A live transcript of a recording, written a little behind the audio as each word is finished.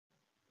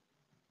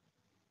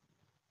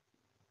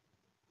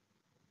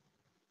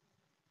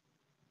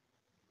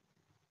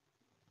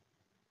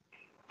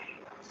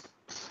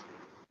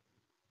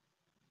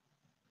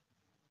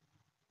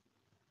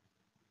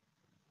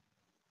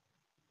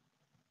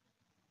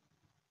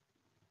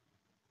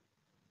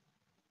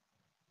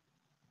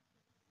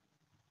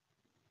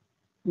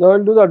Now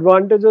into the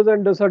advantages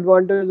and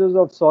disadvantages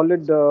of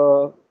solid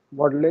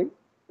modeling.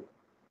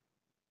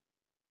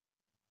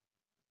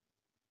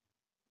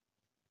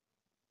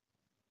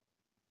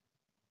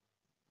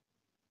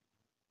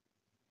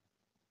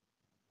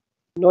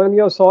 Now in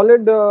your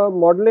solid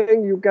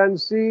modeling, you can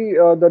see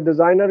the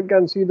designer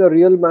can see the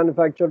real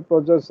manufactured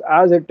process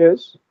as it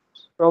is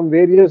from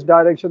various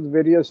directions,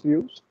 various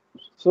views.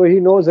 So he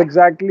knows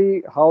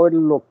exactly how it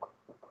will look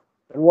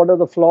and what are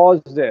the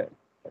flaws there.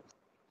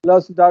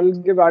 Plus, that will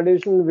give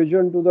additional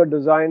vision to the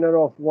designer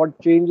of what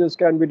changes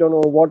can be done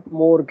or what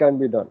more can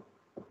be done.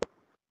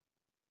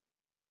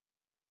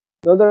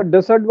 Now, the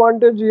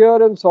disadvantage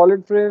here in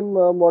solid frame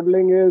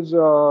modeling is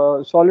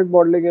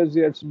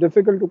it's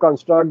difficult to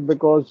construct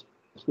because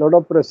a lot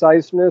of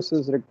preciseness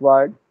is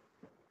required.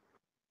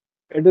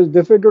 It is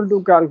difficult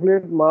to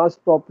calculate mass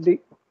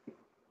property.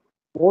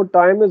 More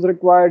time is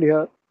required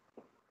here,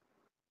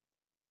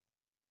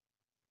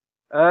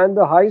 and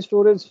the high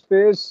storage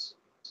space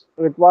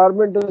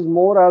requirement is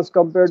more as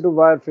compared to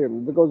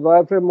wireframe because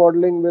wireframe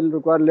modeling will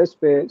require less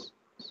space,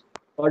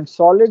 but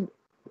solid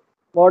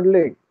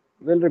modeling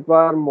will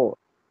require more.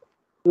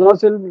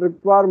 Plus, it will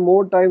require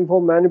more time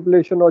for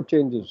manipulation or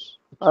changes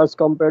as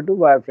compared to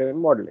wireframe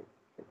modeling.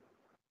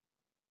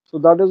 So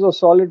that is a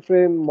solid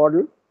frame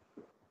model.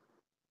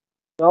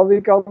 Now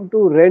we come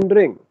to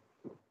rendering.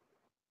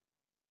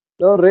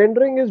 Now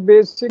rendering is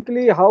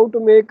basically how to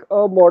make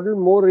a model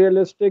more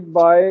realistic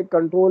by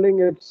controlling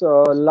its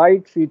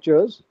light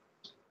features.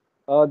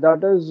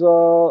 That is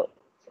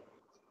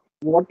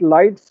what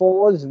light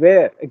falls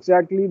where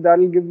exactly that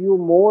will give you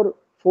more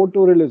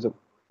photorealism.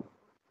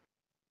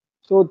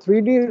 So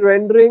 3D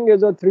rendering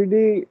is a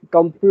 3D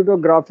computer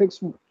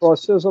graphics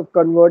process of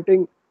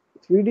converting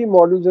 3D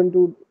models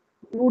into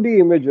 2D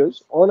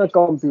images on a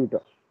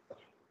computer.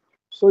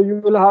 So you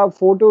will have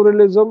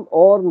photorealism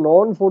or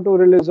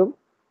non-photorealism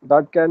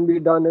that can be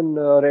done in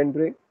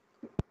rendering,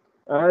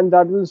 and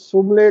that will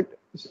simulate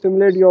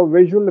your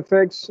visual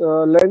effects,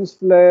 lens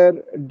flare,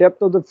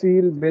 depth of the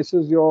field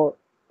basis your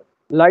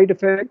light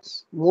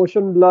effects,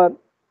 motion blur.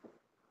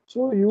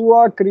 So you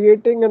are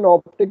creating an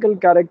optical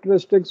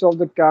characteristics of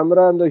the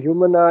camera and the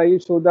human eye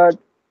so that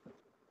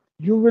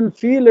you will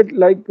feel it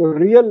like a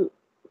real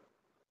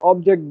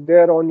object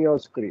there on your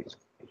screen.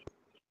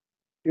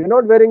 You're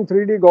not wearing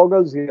 3D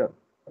goggles here.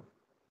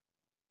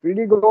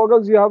 3D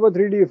goggles, you have a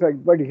 3D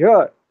effect, but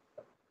here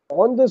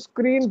on the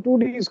screen,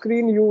 2D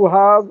screen, you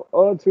have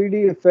a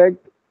 3D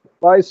effect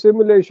by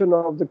simulation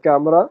of the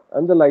camera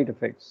and the light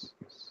effects.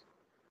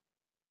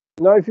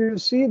 Now, if you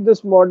see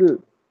this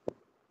model,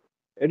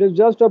 it is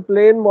just a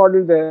plain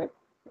model there,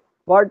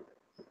 but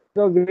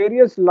the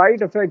various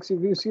light effects,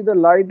 if you see the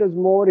light is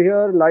more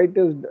here, light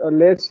is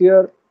less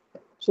here,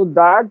 so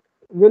that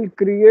will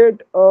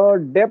create a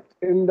depth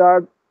in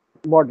that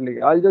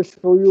modeling. I'll just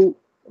show you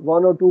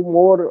one or two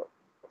more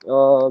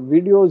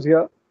videos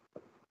here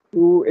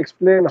to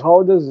explain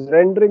how this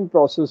rendering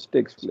process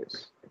takes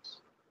place.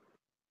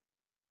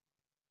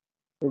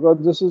 Because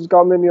this is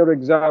come in your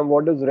exam,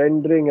 what is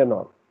rendering and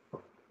all.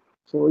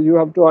 So you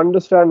have to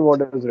understand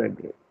what is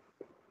rendering.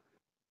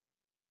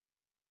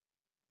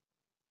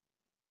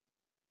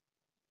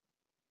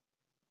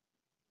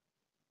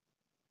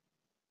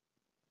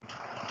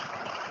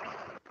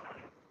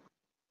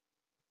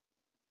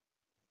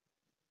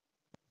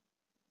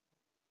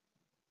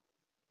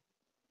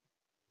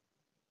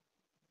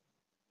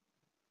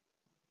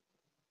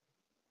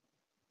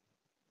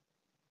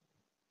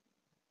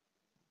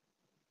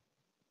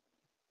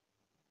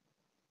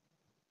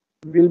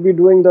 We'll be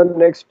doing the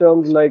next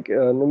terms like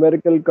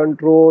numerical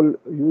control,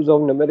 use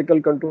of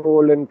numerical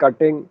control in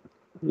cutting,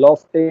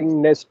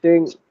 lofting,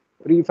 nesting,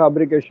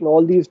 prefabrication.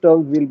 All these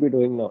terms we'll be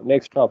doing now,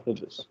 next after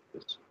this.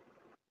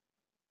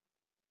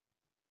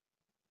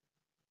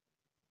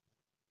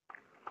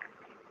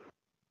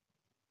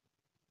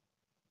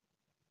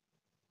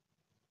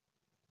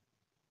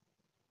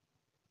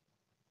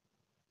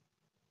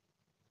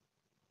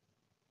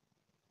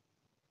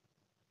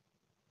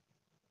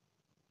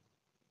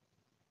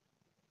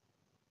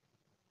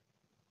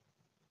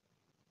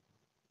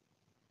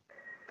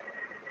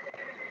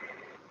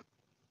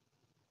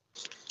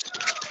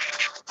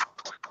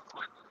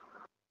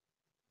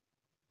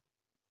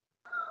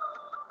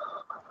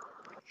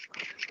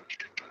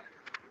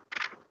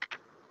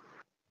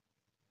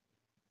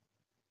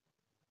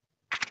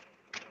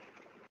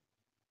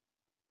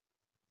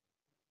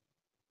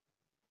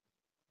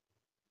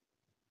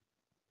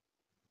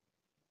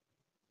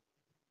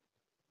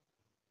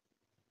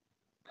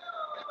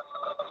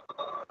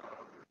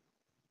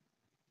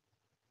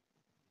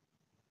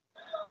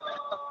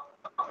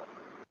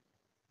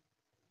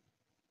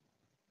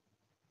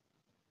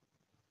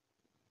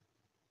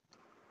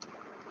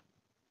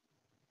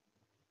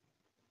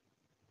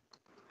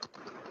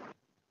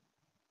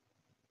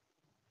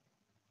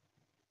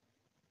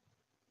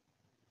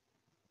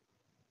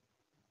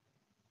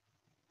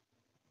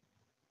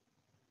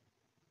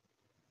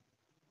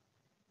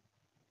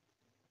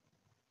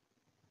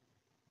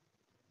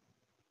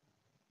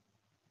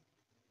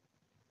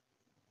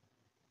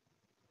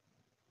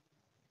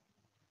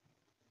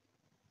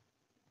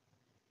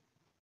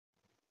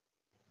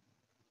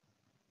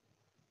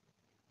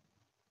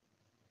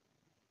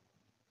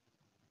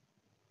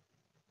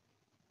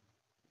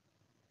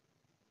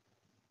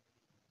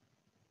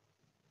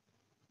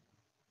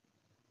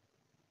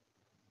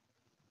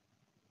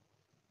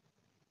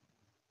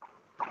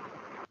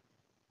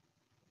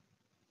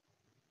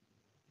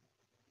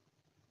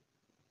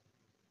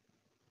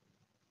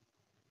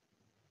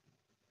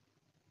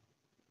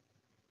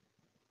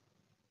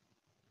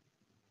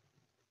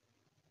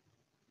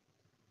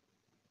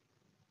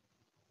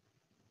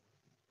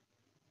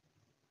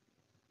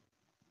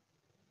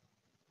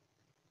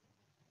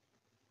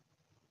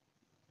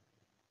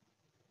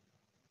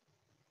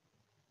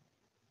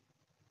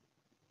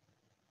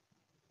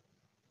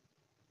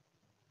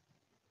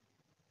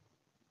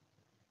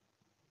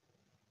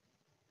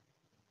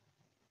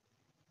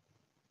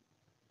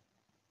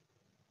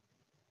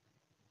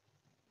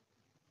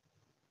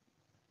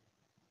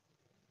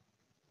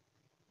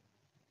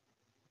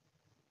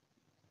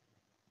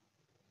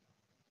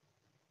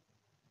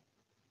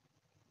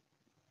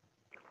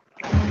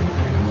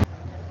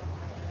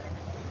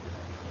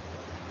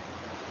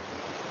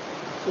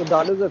 So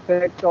that is the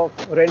effect of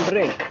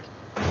rendering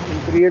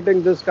in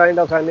creating this kind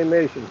of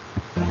animation.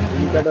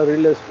 You get a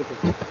realistic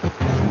effect.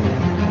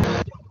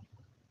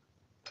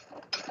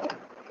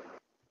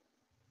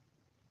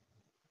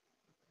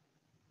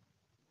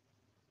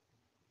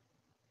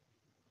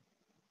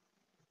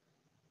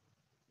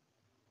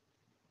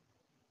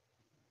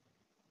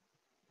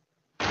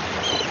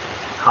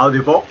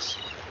 Howdy folks,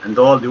 and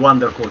all the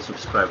wonderful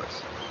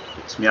subscribers.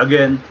 It's me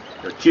again,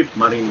 your Chief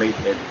Marine Mate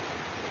Eddie.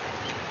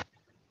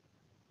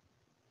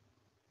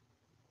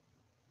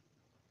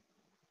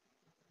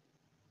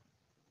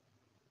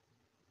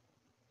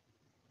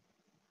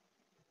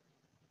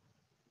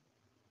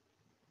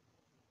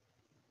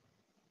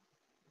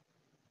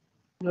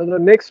 Now the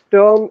next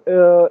term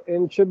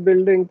in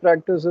shipbuilding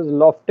practice is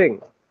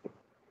lofting.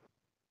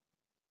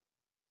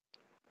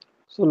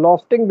 So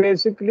lofting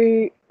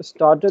basically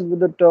started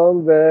with a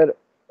term where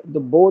the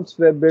boats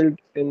were built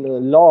in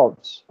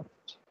lofts,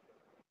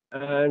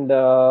 and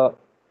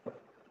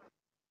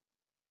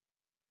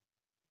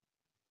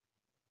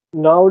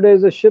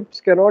nowadays the ships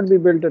cannot be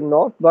built in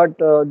loft, but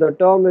the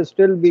term is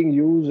still being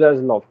used as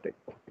lofting.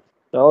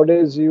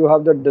 Nowadays you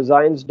have the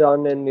designs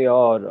done in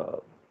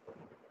your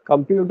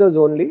computers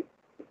only.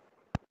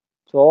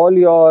 So all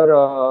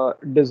your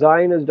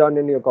design is done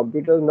in your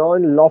computers. Now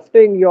in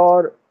lofting,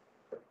 your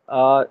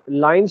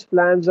lines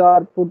plans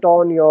are put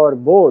on your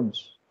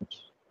boards,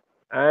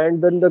 and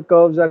then the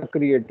curves are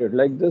created.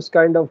 Like this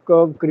kind of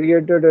curve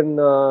created in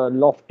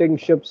lofting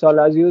ships hull.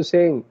 As you were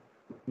saying,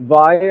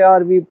 why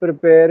are we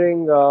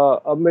preparing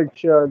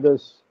amidst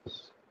this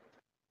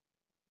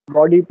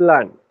body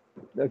plan?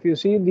 If you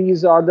see,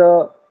 these are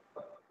the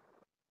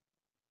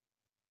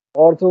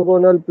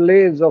orthogonal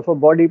planes of a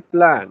body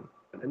plan,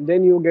 and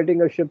then you're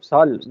getting a ship's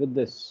hull with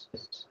this.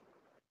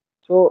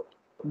 So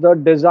the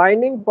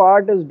designing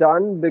part is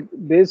done.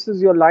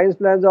 Basis your lines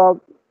plans are,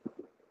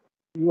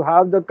 you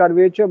have the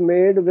curvature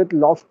made with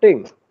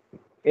lofting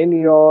in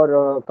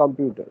your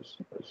computers.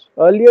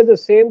 Earlier, the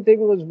same thing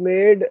was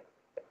made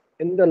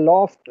in the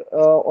loft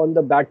on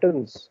the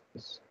battens.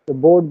 The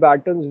board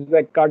battens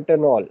were cut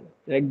and all.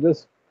 Like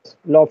this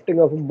lofting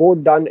of a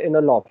board done in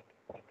a loft,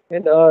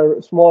 in a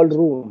small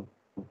room.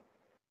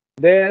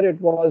 There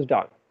it was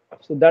done.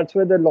 So that's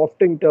where the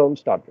lofting term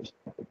started.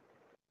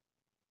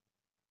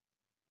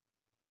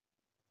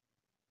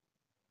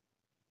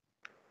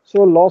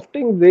 So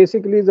lofting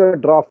basically is a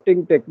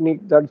drafting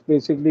technique that's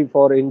basically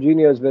for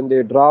engineers when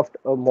they draft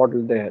a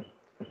model there.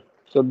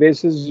 So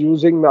basis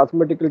using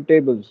mathematical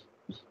tables.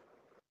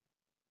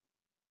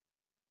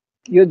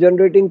 You're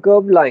generating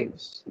curved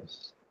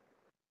lines,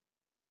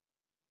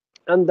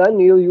 and then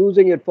you're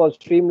using it for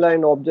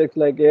streamlined objects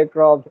like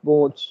aircraft,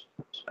 boats,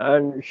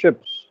 and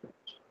ships.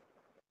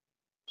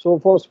 So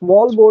for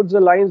small boats,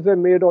 the lines were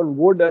made on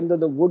wood, and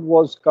then the wood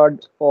was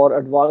cut for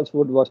advanced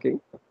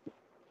woodworking.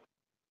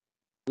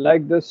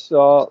 Like this,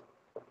 the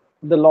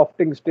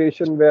lofting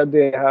station where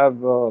they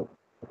have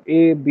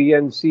A, B,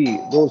 and C,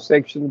 those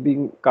sections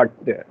being cut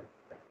there.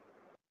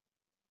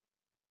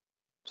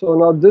 So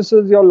now this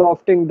is your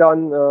lofting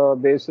done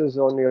basis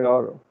on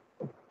your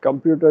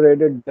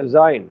computer-aided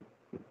design.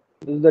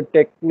 This is the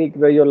technique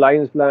where your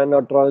lines plan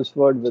are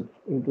transferred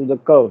into the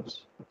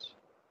curves.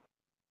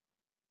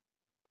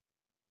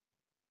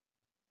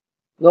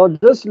 Now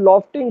this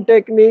lofting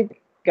technique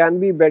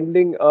can be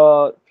bending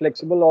a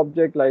flexible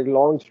object like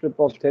long strip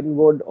of thin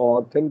wood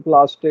or thin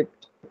plastic,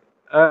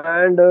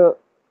 and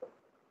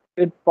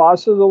it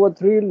passes over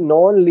three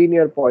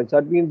non-linear points.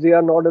 That means they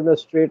are not in a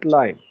straight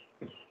line.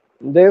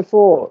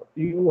 Therefore,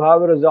 you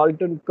have a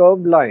resultant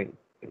curved line,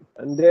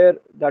 and there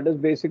that is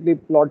basically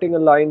plotting a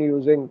line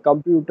using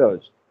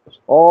computers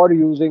or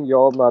using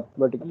your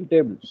mathematical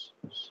tables.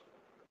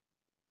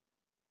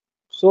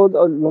 So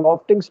the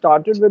lofting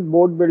started with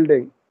boat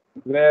building,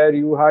 where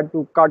you had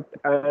to cut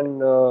and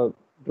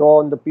draw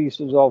on the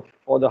pieces of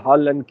for the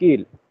hull and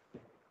keel,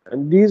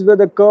 and these were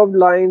the curved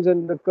lines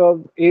and the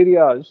curved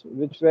areas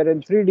which were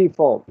in 3D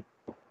form.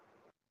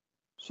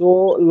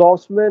 So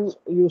loftsmen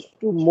used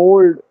to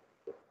mold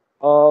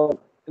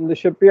in the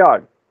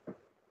shipyard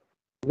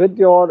with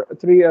your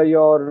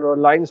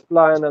lines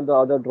plan and the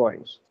other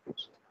drawings,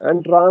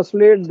 and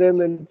translate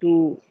them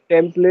into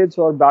templates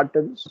or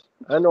battens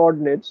and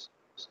ordinates,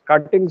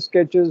 cutting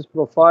sketches,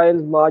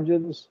 profiles,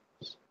 margins,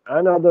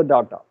 and other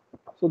data.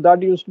 So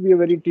that used to be a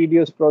very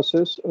tedious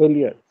process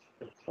earlier.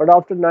 But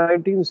after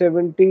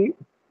 1970,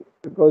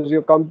 because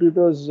your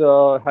computers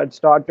had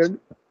started,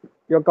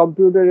 your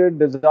computer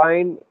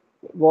design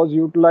was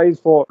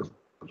utilized for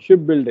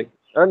shipbuilding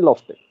and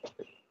lofting.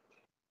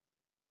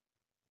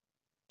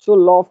 So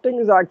lofting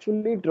is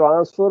actually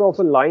transfer of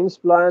a lines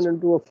plan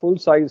into a full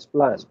size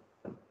plan,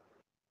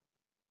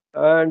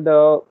 and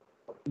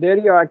there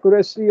your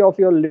accuracy of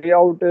your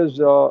layout is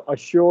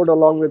assured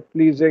along with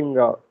pleasing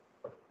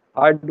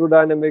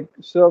hydrodynamic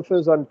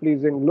surface and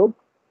pleasing look.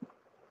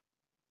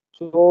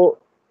 So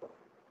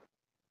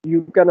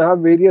you can have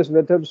various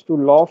methods to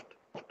loft.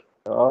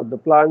 The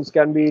plans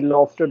can be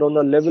lofted on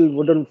a level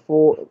wooden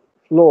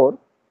floor,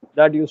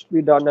 that used to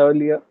be done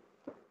earlier,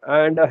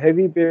 and a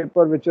heavy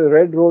paper, which is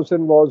red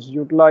rosin, was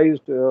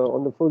utilized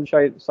on the full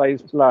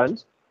size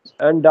plans,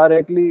 and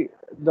directly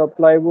the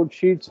plywood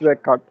sheets were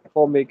cut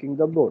for making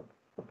the board.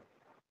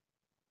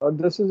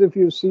 This is if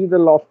you see the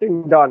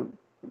lofting done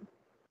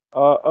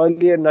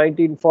early in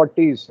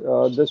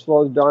 1940s. This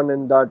was done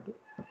in that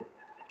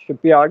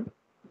shipyard.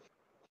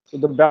 So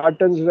the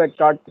battens were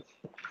cut,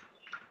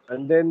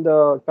 and then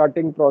the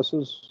cutting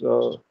process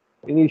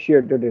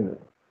initiated in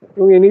it.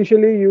 So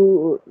initially,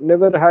 you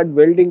never had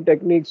welding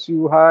techniques.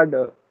 You had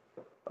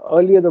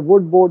earlier the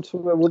wooden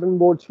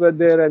boards were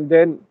there, and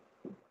then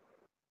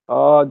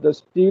the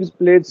steel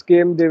plates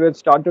came. They were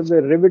started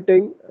with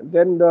riveting.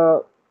 Then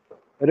the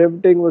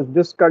riveting was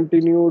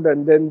discontinued,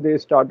 and then they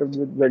started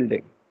with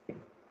welding.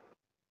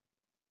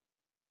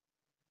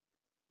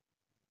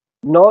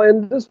 Now,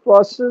 in this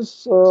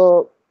process,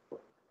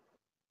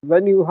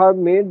 when you have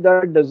made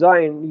that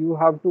design, you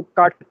have to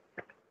cut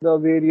the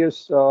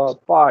various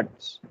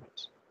parts.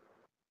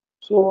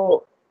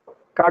 So,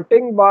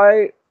 cutting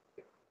by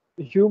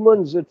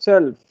humans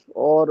itself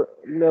or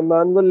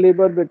manual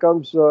labor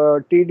becomes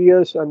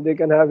tedious, and they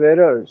can have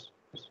errors.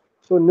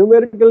 So,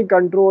 numerical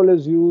control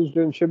is used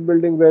in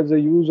shipbuilding, where the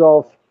use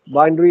of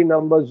binary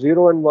numbers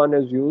 0 and 1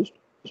 is used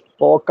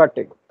for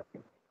cutting.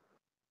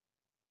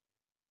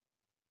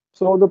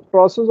 So the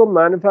process of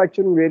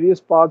manufacturing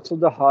various parts of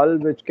the hull,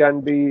 which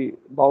can be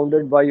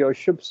bounded by your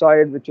ship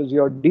side, which is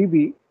your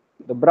DB,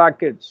 the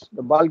brackets,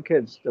 the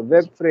bulkheads, the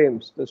web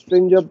frames, the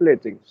stringer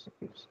platings.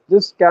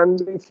 This can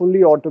be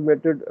fully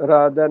automated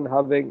rather than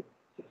having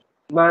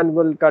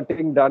manual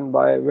cutting done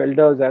by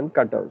welders and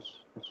cutters.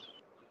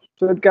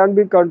 So it can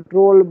be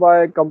controlled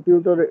by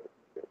computer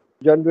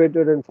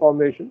generated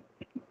information.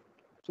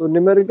 So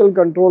numerical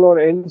control, or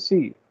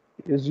NC,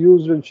 is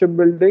used in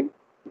shipbuilding,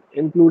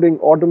 including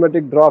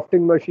automatic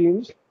drafting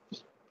machines.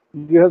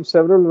 You have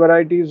several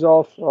varieties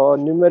of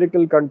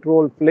numerical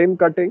control flame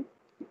cutting,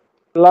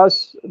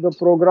 plus the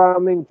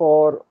programming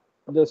for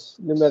this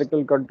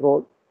numerical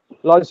control.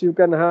 Plus you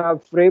can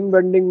have frame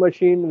bending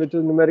machine, which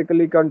is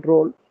numerically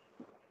controlled,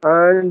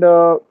 and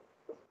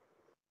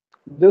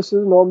this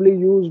is normally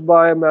used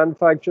by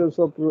manufacturers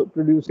for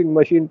producing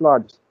machine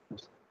parts.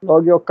 Now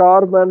your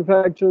car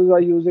manufacturers are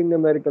using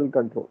numerical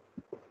control.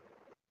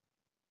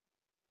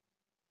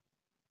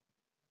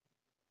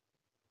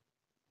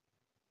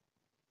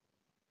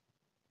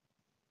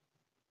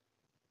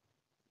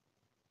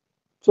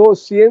 So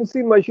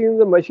CNC machine is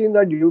a machine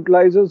that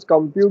utilizes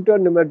computer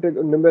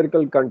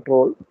numerical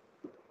control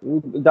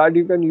that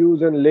you can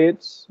use in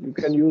lathes, you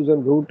can use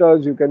in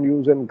routers, you can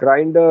use in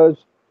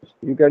grinders,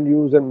 you can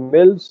use in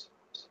mills.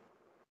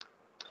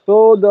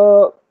 So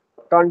the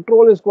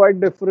control is quite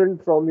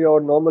different from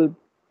your normal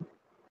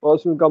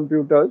personal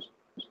computers,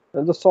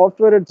 and the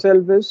software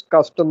itself is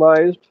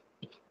customized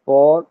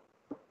for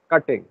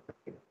cutting.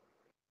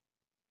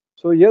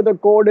 So here the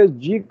code is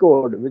G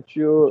code, which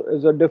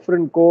is a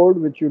different code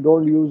which you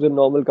don't use in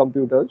normal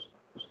computers.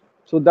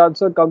 So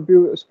that's a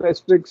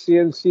specific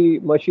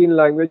CNC machine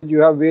language. You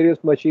have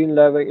various machine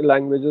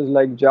languages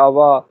like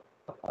Java,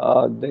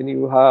 then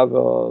you have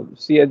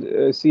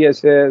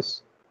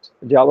CSS,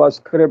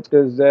 JavaScript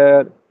is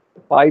there,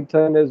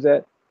 Python is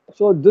there.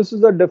 So this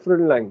is a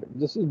different language.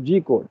 This is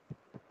G code.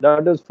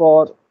 That is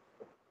for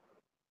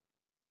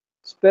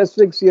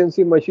specific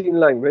CNC machine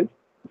language,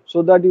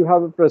 so that you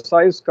have a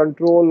precise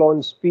control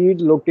on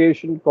speed,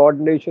 location,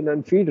 coordination,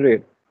 and feed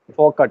rate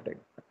for cutting.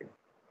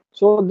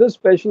 So this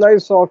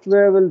specialized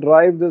software will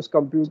drive this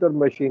computer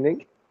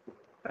machining,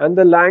 and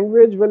the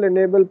language will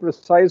enable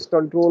precise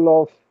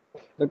control of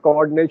the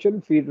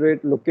coordination, feed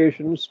rate,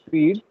 location,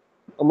 speed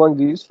among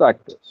these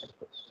factors.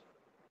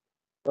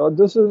 Now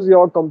this is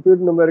your compute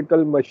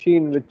numerical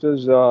machine, which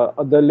is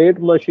the lathe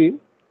machine.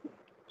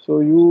 So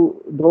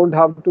you don't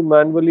have to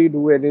manually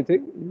do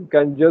anything. You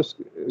can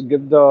just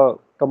give the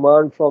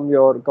command from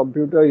your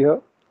computer here,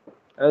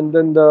 and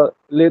then the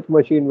lathe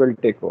machine will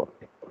take over.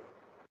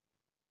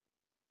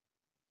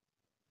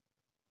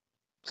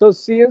 So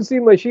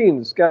CNC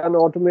machines can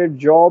automate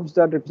jobs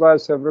that require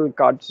several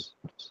cuts.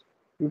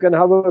 You can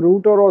have a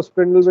router or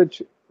spindle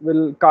which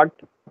will cut,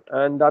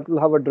 and that will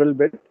have a drill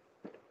bit.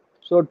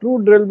 So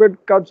true drill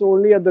bit cuts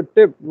only at the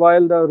tip,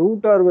 while the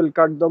router will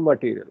cut the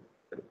material.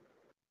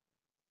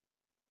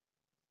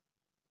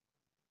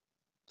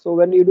 So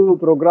when you do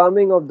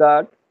programming of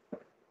that,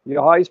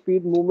 your high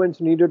speed movements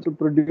needed to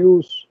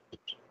produce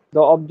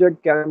the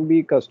object can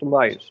be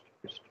customized.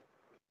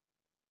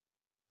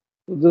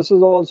 This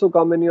is also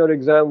come in your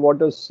exam.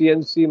 What is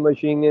CNC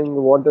machining?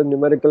 What is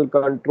numerical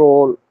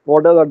control?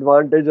 What are the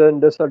advantages and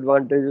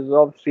disadvantages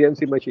of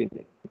CNC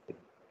machining?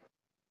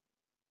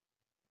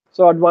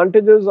 So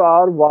advantages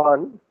are,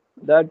 one,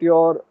 that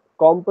your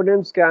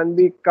components can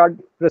be cut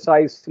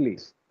precisely.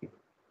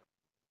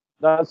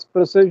 That's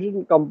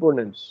precision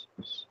components.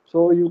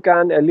 So you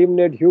can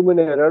eliminate human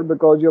error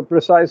because your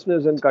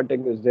preciseness in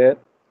cutting is there.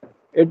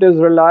 It is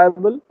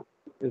reliable.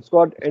 It's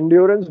got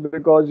endurance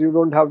because you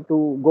don't have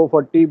to go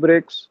for tea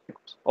breaks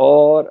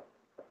or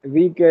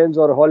weekends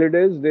or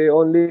holidays. They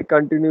only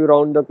continue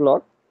round the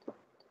clock.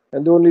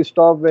 and they only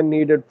stop when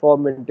needed for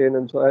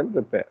maintenance and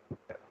repair.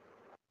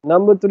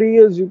 Number three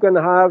is you can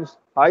have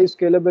high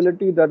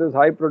scalability, that is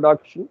high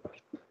production.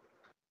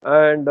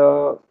 And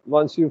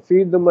once you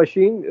feed the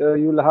machine,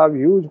 you'll have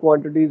huge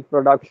quantities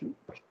production,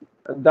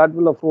 and that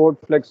will afford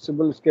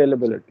flexible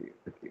scalability.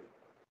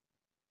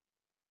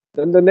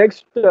 Then the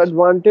next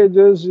advantage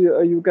is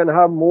you can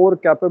have more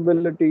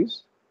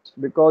capabilities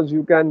because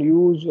you can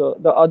use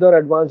the other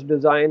advanced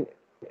design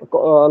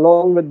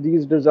along with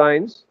these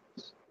design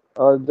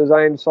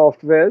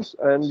softwares,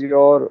 and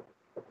your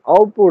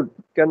output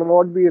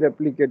cannot be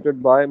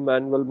replicated by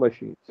manual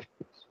machines.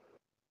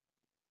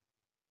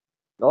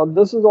 Now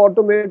this is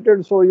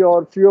automated, so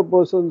your fewer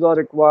persons are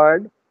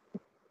required.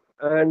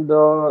 And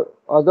the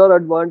other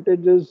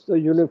advantage is the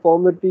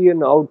uniformity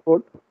in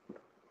output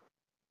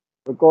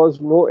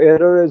because no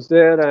error is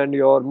there and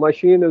your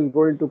machine is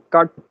going to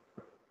cut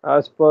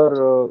as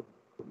per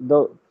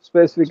the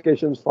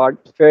specifications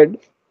fed.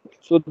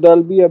 So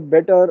there'll be a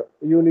better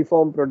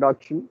uniform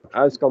production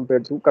as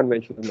compared to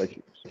conventional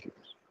machines.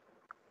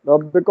 Now,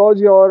 because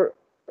your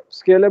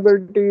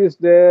scalability is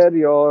there,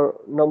 your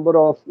number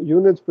of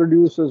units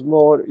produced is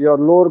more, your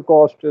lower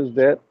cost is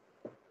there,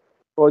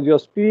 because your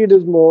speed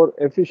is more,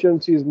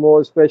 efficiency is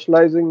more,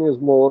 specializing is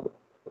more,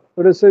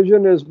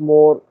 precision is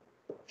more,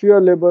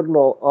 fewer labor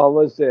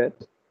hours there,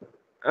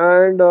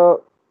 and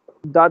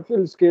that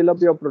will scale up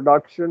your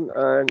production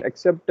and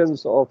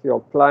acceptance of your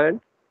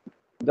client.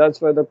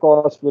 That's why the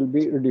cost will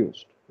be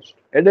reduced.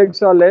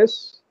 Headaches are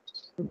less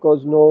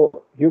because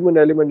no human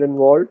element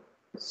involved.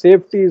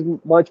 Safety is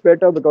much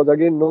better because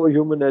again no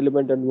human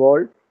element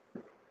involved.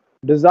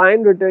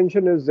 Design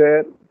retention is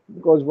there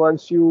because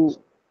once you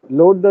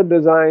load the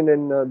design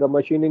in the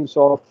machining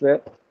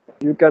software,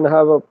 you can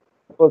have a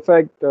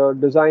perfect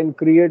design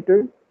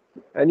created,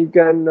 and you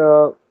can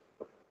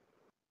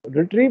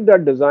retrieve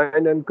that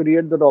design and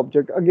create that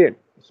object again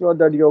so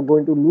that you're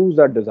going to lose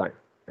that design.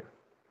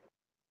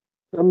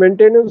 The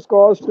maintenance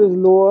cost is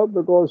lower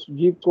because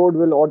G code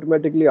will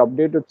automatically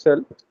update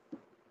itself,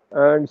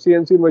 and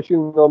CNC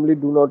machines normally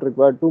do not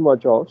require too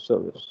much of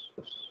service.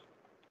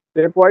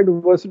 They're quite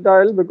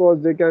versatile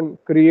because they can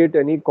create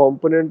any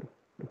component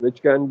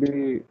which can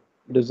be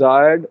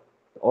desired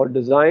or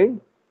designed.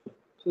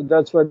 So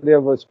that's why they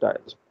are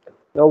versatile.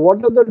 Now,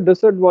 what are the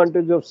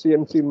disadvantages of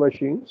CNC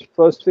machines?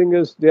 First thing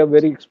is they are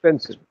very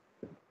expensive.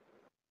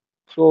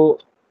 So,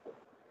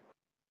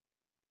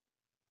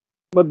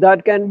 but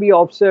that can be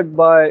offset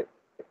by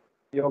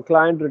your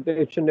client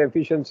retention,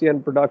 efficiency,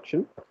 and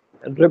production,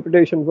 and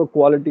reputation for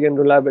quality and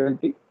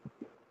reliability.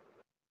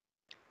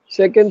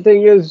 Second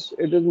thing is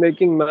it is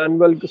making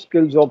manual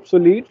skills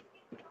obsolete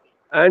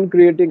and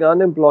creating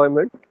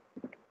unemployment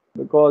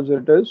because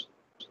it is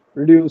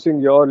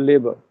reducing your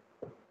labor.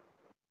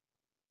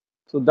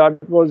 So that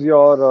was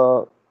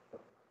your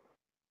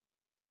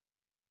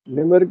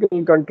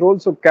numerical control.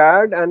 So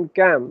CAD and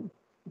CAM.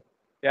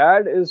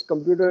 CAD is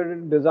computer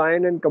aided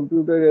design and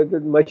computer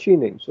aided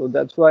machining. So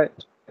that's why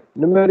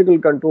numerical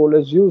control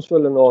is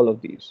useful in all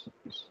of these.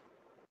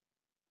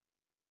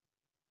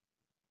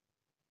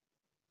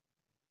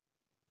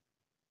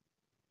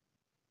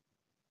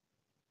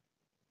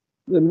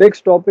 The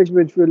next topic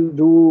which we'll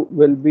do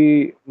will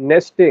be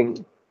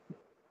nesting.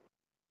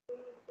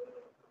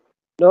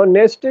 Now,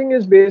 nesting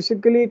is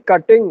basically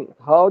cutting,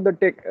 how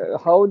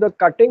the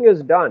cutting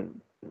is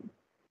done.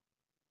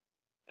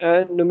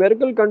 And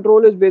numerical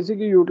control is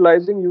basically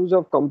utilizing use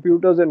of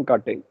computers in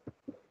cutting.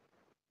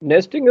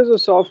 Nesting is a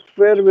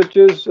software which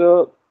is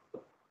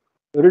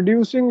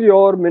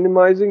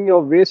minimizing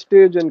your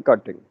wastage in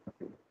cutting.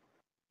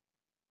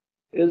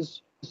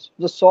 Is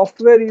the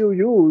software you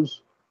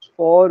use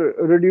for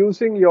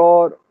reducing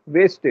your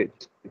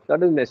wastage.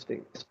 That is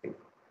nesting.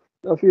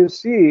 Now, if you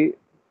see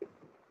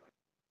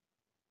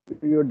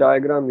your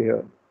diagram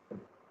here.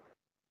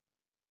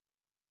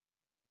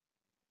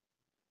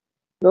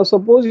 Now,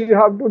 suppose you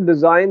have to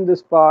design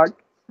this part.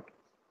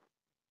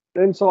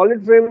 In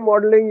solid frame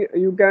modeling,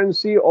 you can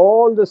see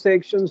all the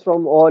sections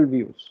from all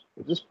views.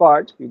 This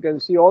part, you can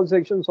see all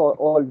sections or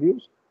all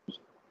views.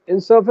 In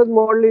surface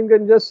modeling, you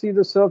can just see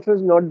the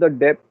surface, not the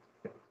depth.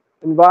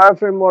 In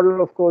wireframe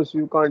model, of course,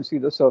 you can't see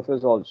the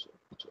surface also.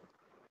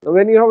 Now,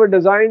 when you have a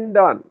design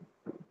done,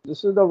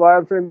 this is the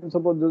wireframe.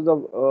 Suppose this is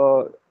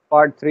the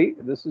part 3.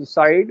 This is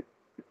side,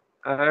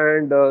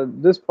 and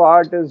this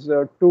part is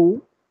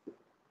 2,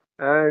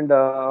 and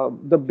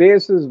the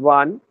base is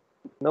 1.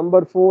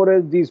 Number 4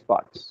 is these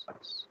parts.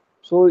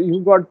 So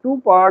you've got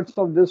 2 parts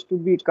of this to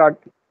be cut.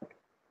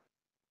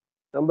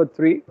 Number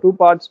 3, 2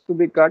 parts to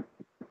be cut.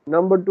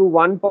 Number 2,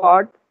 1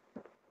 part.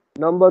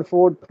 Number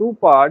 4, 2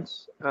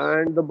 parts,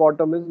 and the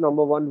bottom is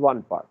number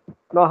 1 part.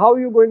 Now, how are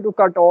you going to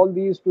cut all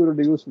these to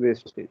reduce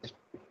wastage?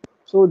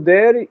 So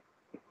there,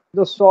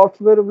 the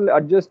software will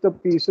adjust the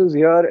pieces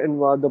here in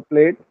the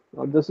plate.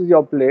 Now, this is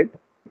your plate.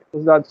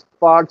 So that's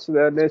parts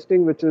where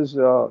nesting, which is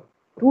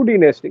 2D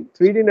nesting.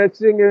 3D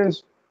nesting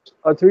is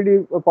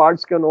 3D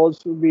parts can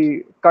also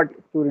be cut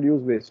to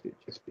reduce wastage.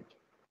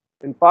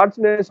 In parts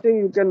nesting,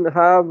 you can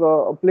have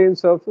a plain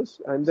surface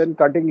and then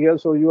cutting here.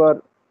 So you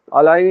are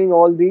aligning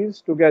all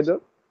these together.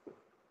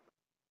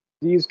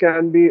 These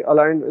can be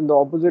aligned in the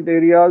opposite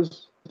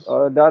areas,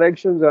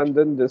 directions, and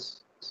then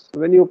this.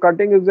 When you're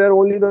cutting, is there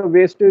only the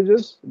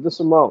wastages, this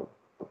amount,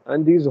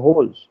 and these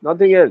holes,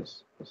 nothing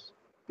else.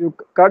 You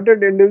cut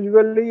it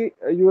individually,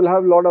 you will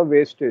have a lot of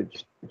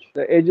wastage.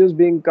 The edges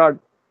being cut,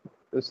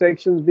 the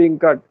sections being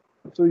cut.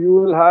 So you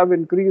will have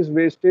increased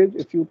wastage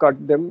if you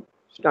cut them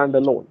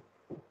standalone.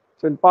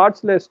 So in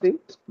parts nesting,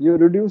 you're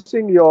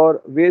reducing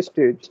your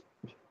wastage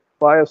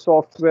by a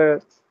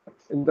software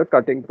in the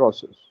cutting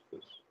process.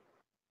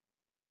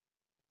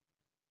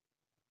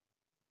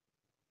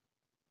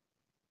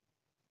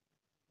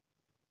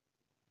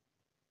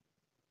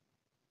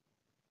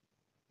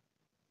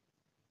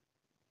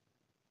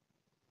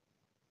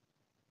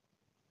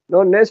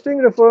 Now, nesting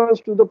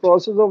refers to the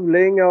process of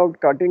laying out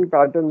cutting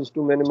patterns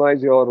to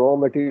minimize your raw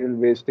material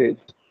wastage.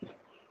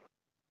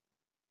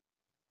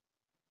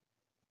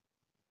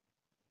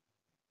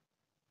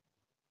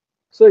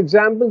 So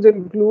examples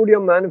include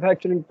your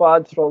manufacturing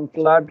parts from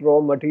flat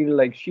raw material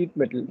like sheet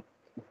metal,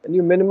 and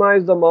you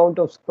minimize the amount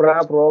of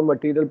scrap raw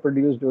material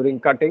produced during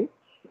cutting.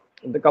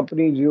 And the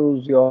companies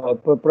use your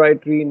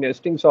proprietary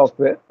nesting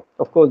software.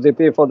 Of course, they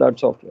pay for that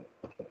software.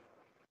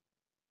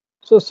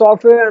 So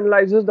software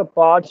analyzes the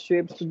part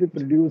shapes to be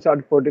produced at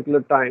a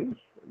particular time.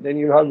 Then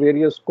you have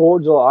various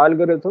codes or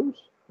algorithms,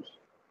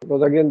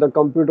 because again the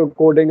computer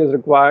coding is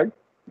required,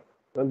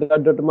 and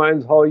that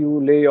determines how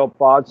you lay your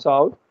parts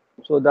out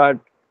so that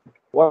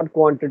what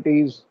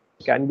quantities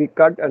can be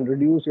cut and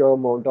reduce your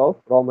amount of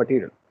raw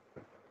material.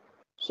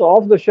 So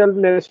off-the-shelf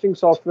nesting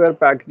software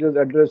packages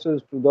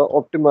addresses to the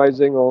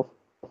optimizing of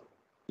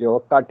your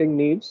cutting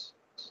needs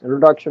and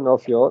reduction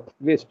of your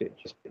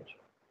wastage.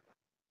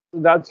 So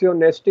that's your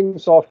nesting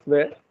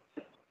software.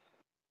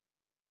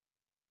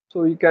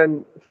 So you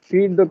can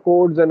feed the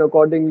codes and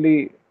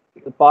accordingly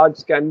the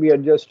parts can be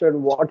adjusted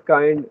what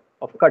kind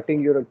of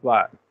cutting you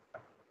require.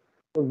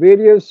 So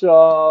various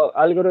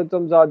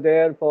algorithms are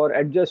there for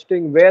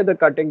adjusting where the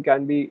cutting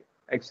can be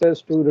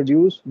accessed to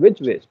reduce which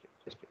wastage.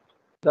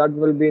 That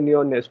will be in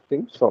your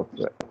nesting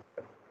software.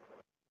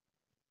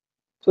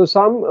 So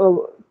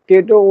some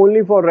cater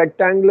only for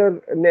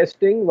rectangular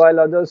nesting while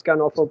others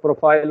can offer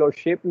profile or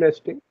shape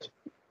nesting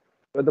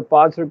where the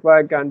parts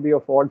required can be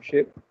of odd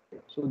shape.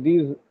 So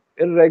these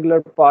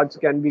irregular parts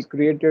can be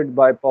created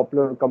by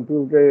popular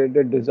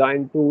computer-aided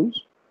design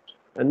tools,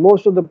 and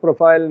most of the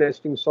profile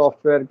nesting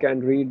software can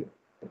read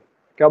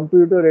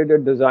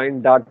computer-aided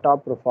design data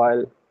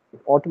profile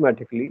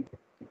automatically,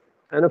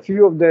 and a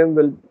few of them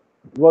will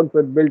work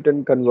with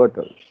built-in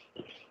converters.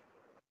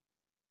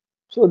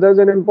 So there's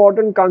an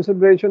important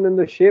consideration in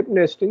the shape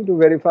nesting to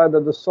verify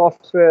that the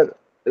software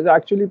is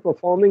actually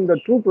performing the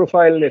true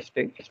profile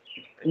nesting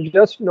and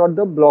just not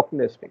the block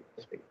nesting.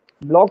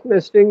 Block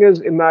nesting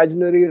is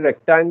imaginary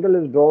rectangle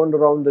is drawn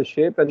around the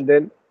shape and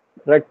then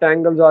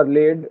rectangles are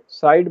laid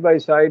side by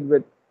side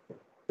with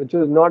which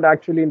is not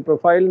actually in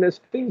profile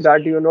nesting,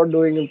 that you're not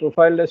doing in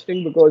profile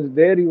nesting because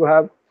there you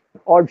have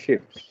odd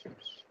shapes.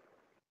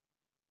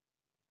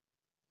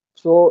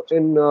 So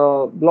in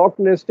block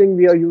nesting,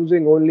 we are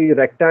using only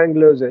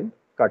rectangulars in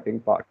cutting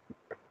part.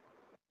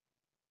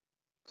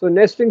 So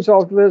nesting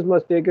softwares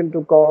must take into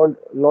account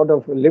a lot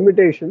of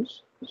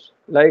limitations,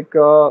 like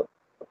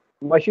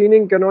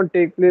machining cannot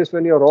take place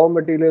when your raw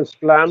material is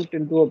clamped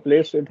into a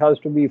place. It has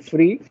to be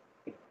free.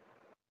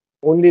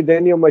 Only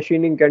then your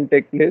machining can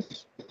take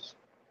place.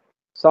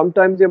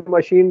 Sometimes your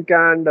machine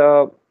can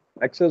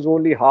access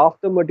only half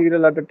the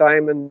material at a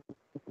time, and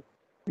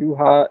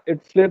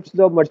it flips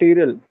the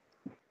material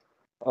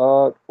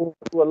to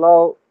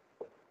allow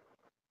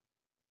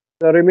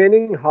the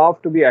remaining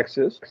half to be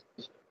accessed.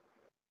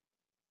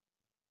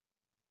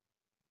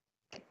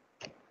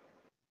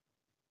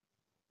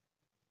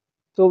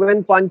 So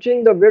when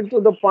punching, the width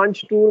of the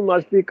punch tool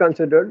must be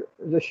considered.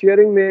 The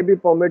shearing may be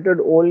permitted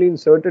only in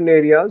certain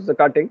areas, the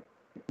cutting,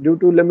 due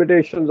to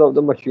limitations of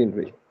the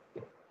machinery.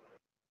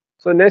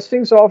 So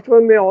nesting software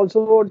may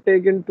also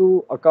take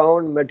into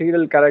account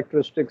material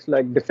characteristics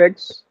like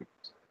defects,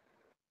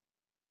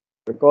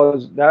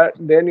 because that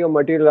then your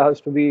material has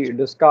to be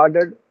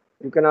discarded.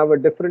 You can have a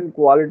different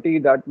quality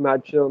that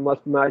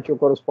must match your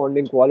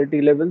corresponding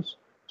quality levels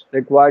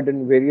required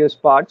in various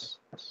parts.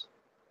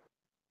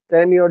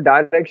 Then your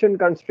direction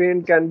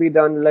constraint can be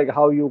done like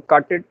how you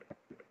cut it.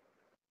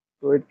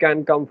 So it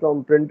can come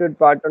from printed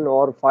pattern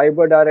or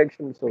fiber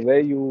direction. So where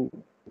you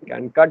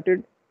can cut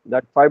it,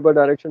 that fiber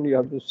direction you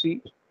have to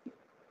see.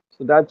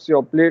 So that's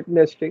your plate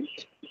nesting.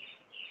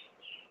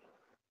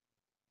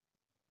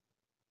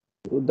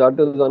 So that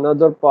is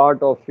another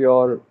part of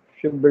your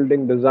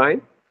shipbuilding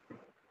design.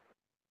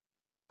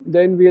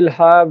 Then we'll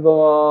have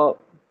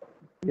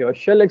your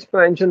shell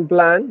expansion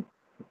plan.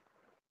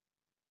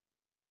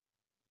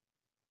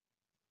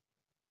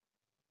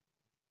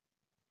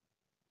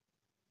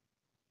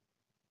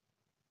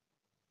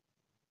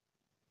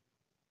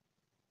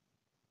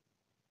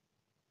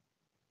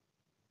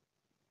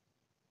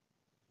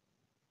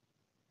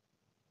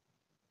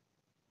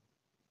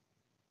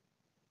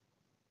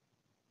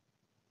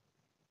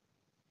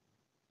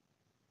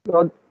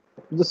 Now,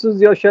 This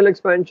is your shell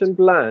expansion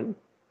plan.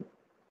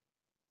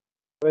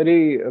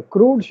 Very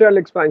crude shell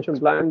expansion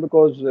plan,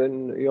 because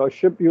in your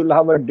ship you'll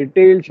have a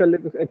detailed shell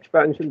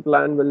expansion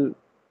plan, will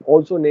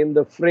also name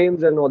the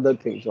frames and other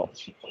things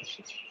also.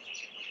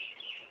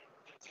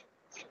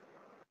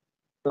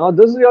 Now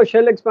this is your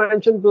shell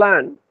expansion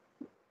plan,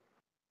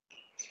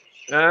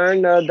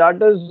 and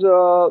that is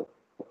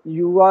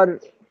you are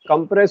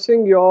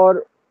compressing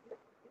your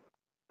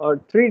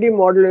 3D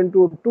model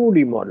into a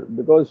 2D model,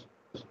 because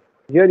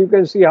here you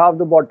can see half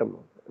the bottom.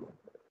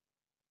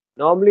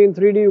 Normally in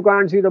 3D you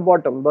can't see the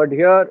bottom, but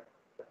here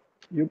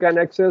you can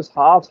access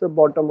half the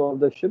bottom of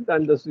the ship,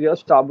 and this is your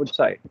starboard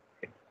side.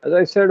 As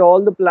I said,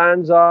 all the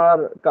plans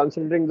are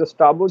considering the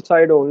starboard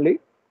side only.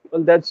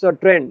 Well, that's a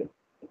trend.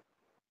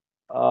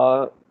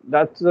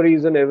 That's the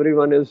reason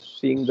everyone is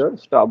seeing the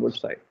starboard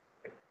side.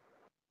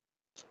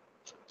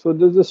 So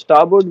this is the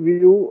starboard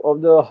view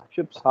of the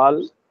ship's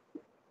hull,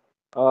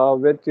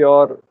 with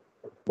your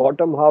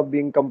bottom half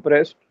being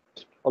compressed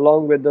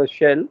along with the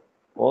shell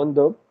on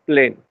the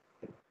plane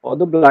or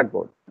the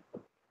blackboard.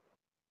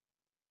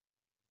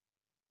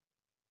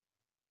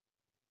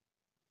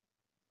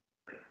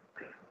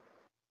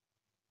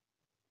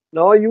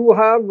 Now you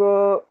have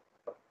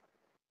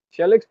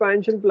shell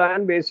expansion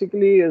plan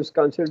basically is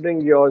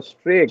considering your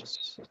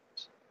strakes,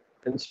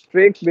 and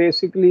strakes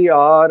basically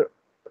are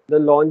the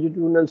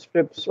longitudinal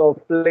strips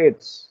of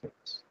plates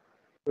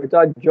which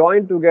are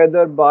joined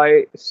together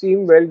by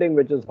seam welding,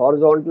 which is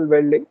horizontal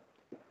welding,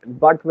 and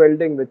butt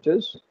welding, which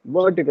is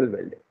vertical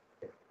welding.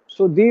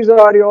 So these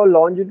are your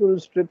longitudinal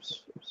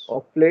strips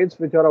of plates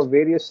which are of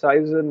various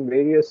sizes and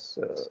various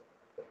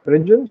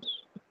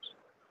regions,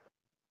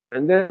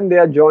 and then they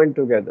are joined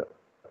together.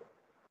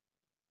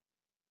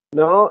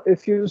 Now,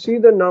 if you see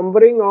the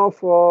numbering of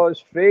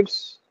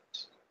strakes,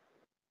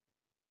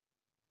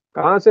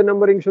 कहाँ से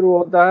numbering शुरू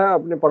होता है?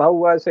 आपने पढ़ा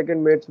हुआ है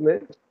second mats में,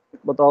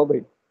 बताओ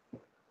भाई.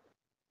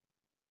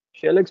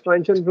 शेल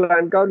एक्सपेंशन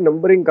प्लान का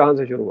नंबरिंग कहाँ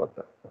से शुरू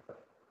होता है?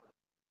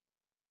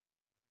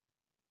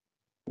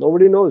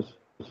 Nobody knows.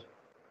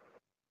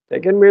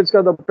 सेकंड मेट्स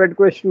का तो पेट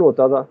क्वेश्चन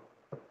होता था,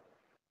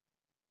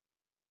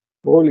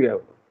 भूल गया.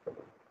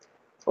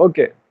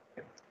 Okay.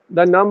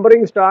 The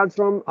numbering starts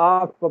from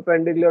aft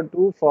perpendicular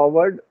to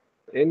forward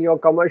in your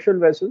commercial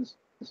vessels.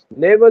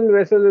 Naval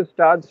vessels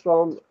starts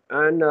from,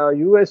 and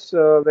US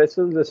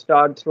vessels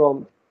starts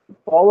from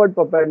forward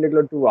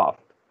perpendicular to aft.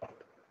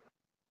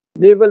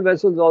 Naval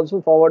vessels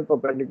also forward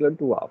perpendicular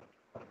to aft.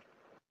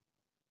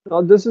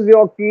 Now this is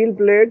your keel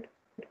plate.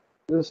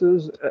 This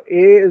is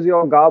A is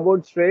your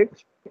garboard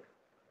strakes,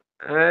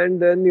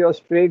 and then your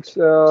strakes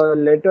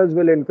letters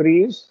will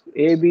increase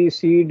A, B,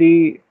 C,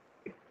 D,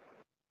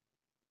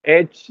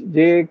 H,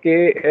 J,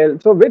 K, L.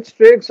 So which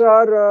strakes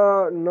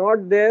are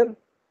not there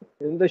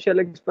in the shell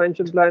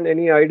expansion plan?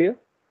 Any idea?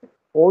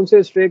 कौन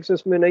से strakes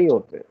इसमें नहीं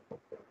होते?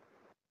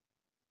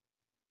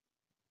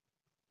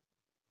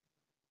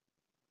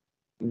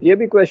 ये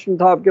भी question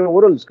था आपके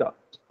orals का.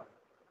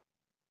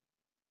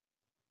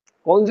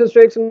 कौन से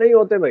स्ट्रेक्स नहीं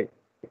होते भाई?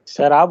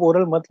 सर आप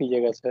ओरल मत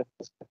कीजिएगा सर.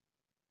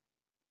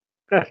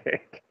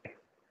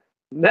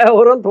 मैं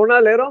ओरल थोड़ा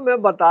ले रहा हूँ,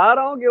 मैं बता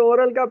रहा हूँ कि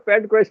ओरल का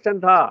पेट क्वेश्चन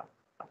था.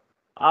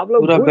 आप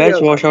लोग पूरा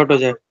बैच वॉश आउट हो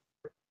जाए.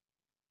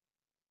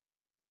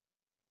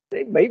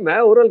 नहीं भाई, मैं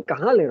ओरल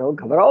कहाँ ले रहा हूँ,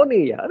 घबराओ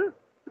नहीं यार.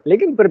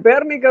 लेकिन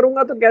प्रिपेयर नहीं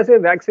करूंगा तो कैसे?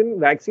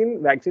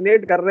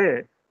 वैक्सीनेट कर रहे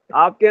हैं,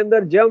 आपके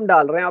अंदर जर्म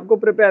डाल रहे हैं, आपको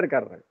प्रिपेयर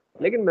कर रहे हैं,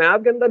 लेकिन मैं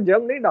आपके अंदर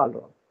जर्म नहीं डाल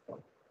रहा हूँ.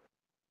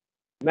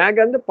 मैं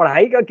आपके अंदर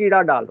पढ़ाई का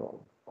कीड़ा डाल रहा हूँ.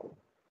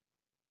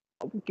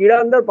 कीड़ा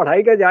अंदर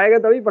पढ़ाई का जाएगा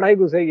तभी पढ़ाई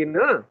घुसेगी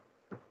ना.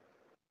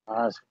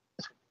 हाँ.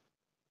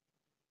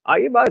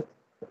 आगे बात.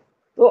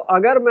 तो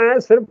अगर मैं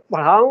सिर्फ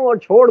पढ़ाऊं और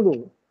छोड़ दूं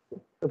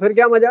तो फिर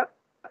क्या मजा?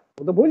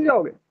 वो तो भूल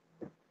जाओगे.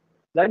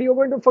 That you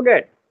going to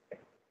forget.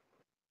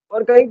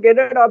 और कहीं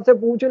कैडेट आपसे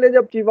पूछ ले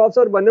जब चीफ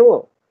ऑफिसर बने हो,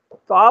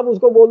 तो आप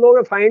उसको बोल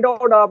दोगे फाइंड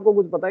आउट, आपको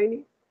कुछ पता ही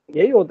नहीं.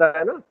 यही होता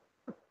है ना.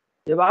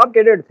 जब आप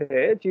कैडेट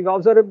थे, चीफ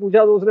ऑफिसर ने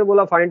पूछा तो उसने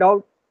बोला फाइंड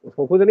आउट,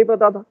 उसको खुद नहीं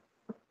पता था.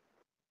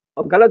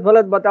 अब गलत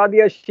फलत बता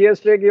दिया. शेयर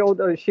स्ट्रेक,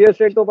 ये शेयर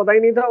स्ट्रेक तो पता ही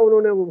नहीं था,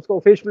 उन्होंने उसको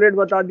फिश प्लेट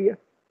बता दिया.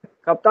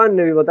 कप्तान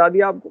ने भी बता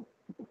दिया आपको.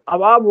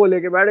 अब आप बोले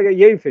कि बैठ गए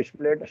यही फिश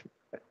प्लेट है,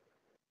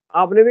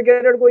 आपने भी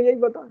कैडेट को यही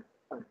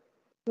बताया,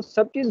 तो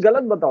सब चीज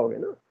गलत बताओगे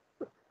ना.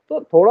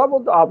 तो थोड़ा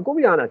बहुत तो आपको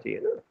भी आना चाहिए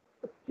ना.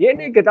 ये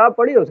नहीं किताब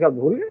पढ़ी उसका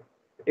भूल गए,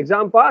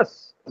 exam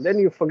pass, then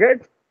you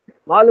forget.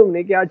 मालूम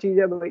नहीं क्या चीज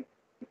है भाई.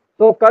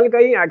 तो कल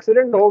कहीं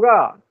एक्सीडेंट होगा,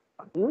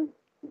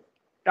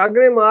 टग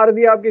ने मार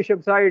दिया आपकी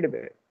शिप साइड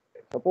पे,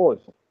 सपोज,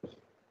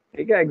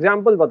 ठीक है,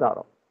 एग्जाम्पल बता रहा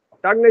हूँ.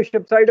 टग ने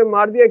शिप साइड में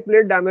मार दिया, एक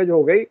प्लेट डैमेज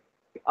हो गई.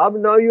 अब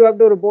now you have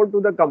to report to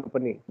the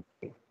company.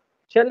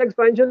 Shell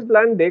expansion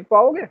plan देख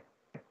पाओगे?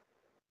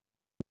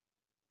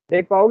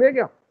 देख पाओगे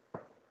क्या?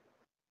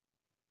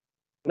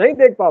 नहीं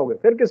देख पाओगे.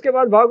 फिर किसके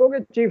पास भागोगे?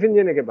 चीफ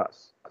इंजीनियर के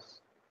पास.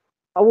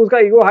 अब उसका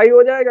ईगो हाई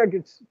हो जाएगा कि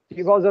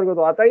चीफ ऑफिसर को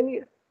तो आता ही नहीं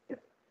है.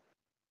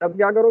 तब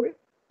क्या करोगे?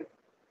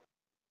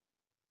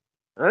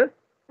 हैं?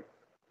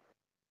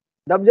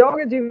 दब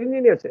जाओगे चीफ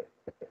इंजीनियर से?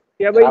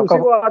 क्या भाई उसी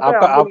को आता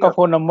है? आपका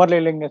फोन नंबर ले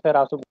लेंगे सर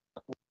आपसे.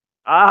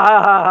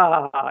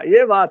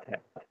 ये बात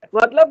है।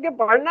 मतलब कि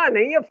पढ़ना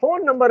नहीं है,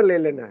 फोन नंबर ले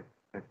लेना है।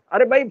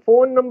 अरे भाई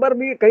फोन नंबर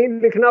भी कहीं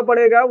लिखना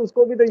पड़ेगा,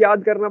 उसको भी तो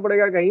याद करना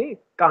पड़ेगा, कहीं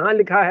कहाँ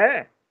लिखा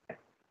है।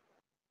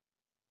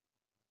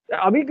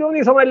 अभी क्यों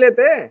नहीं समझ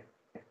लेते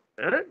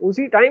हैं?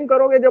 उसी टाइम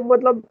करोगे जब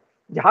मतलब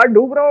जहाज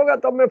डूब रहा होगा,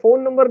 तब मैं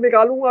फोन नंबर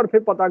निकालूंगा और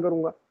फिर पता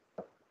करूंगा।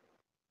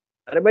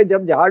 अरे भाई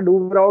जब जहाज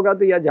डूब रहा होगा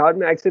तो या जहाज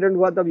में एक्सीडेंट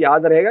हुआ तब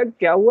याद रहेगा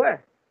क्या हुआ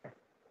है।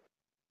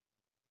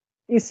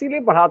 इसीलिए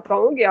पढ़ाता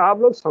हूँ कि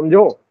आप लोग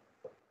समझो।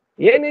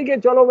 ये नहीं कि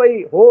चलो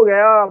भाई हो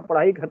गया,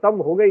 पढ़ाई खत्म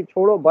हो गई,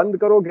 छोड़ो, बंद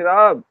करो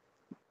किताब,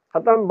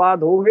 खत्म,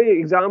 बात हो गई,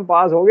 एग्जाम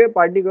पास हो गए,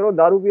 पार्टी करो,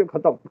 दारू पियो,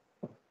 खत्म,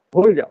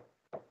 भूल जाओ,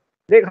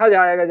 देखा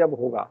जाएगा जब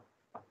होगा,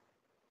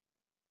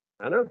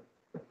 है ना।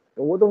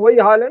 तो वो तो वही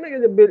हाल है ना कि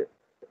जब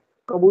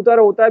कबूतर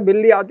होता है,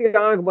 बिल्ली आती है,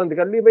 आंख बंद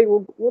कर ली भाई, वो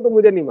तो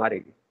मुझे नहीं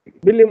मारेगी,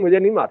 बिल्ली मुझे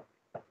नहीं मार,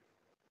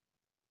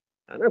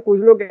 है ना। कुछ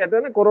लोग कहते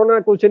हैं ना कोरोना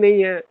कुछ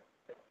नहीं है,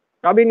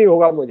 कभी नहीं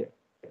होगा मुझे।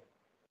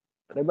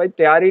 अरे भाई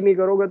तैयारी नहीं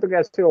करोगे तो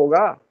कैसे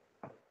होगा।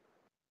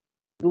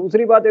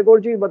 दूसरी बात एक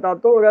और चीज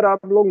बताता हूँ, अगर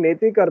आप लोग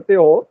नेति करते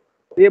हो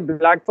तो ये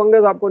ब्लैक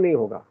फंगस आपको नहीं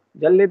होगा।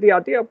 जल नेति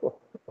आती है आपको?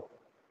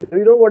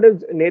 यू नो व्हाट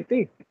इज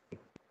नेति?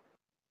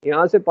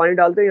 यहाँ से पानी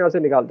डालते हैं, यहाँ से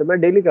निकालते हैं, मैं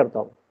डेली करता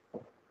हूँ,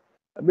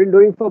 I been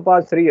doing for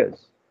past 3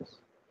 years।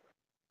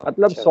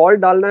 मतलब सॉल्ट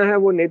डालना है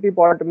वो नेति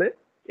पॉट में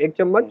 1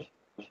 चम्मच,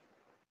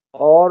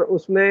 और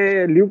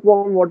उसमें ल्यूक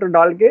वार्म वाटर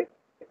डाल के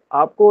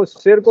आपको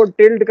सिर को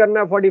टिल्ट करना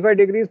है 45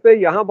 डिग्रीज पे,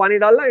 यहाँ पानी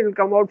डालना, it will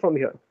come out from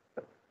here.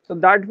 So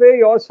that way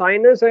your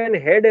sinus and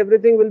head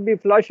everything will be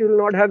flush. You will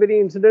not have any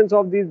incidence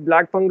of these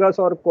black fungus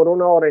or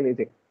corona or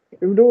anything.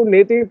 If you do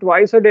neti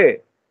twice a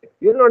day,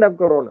 you will not have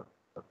corona,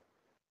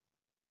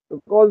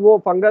 because वो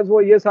fungus,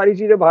 वो ये सारी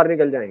चीजें बाहर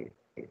निकल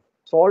जाएंगी।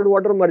 Salt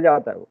water मर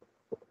जाता है वो,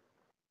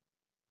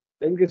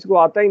 लेकिन किसी को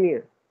आता ही नहीं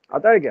है।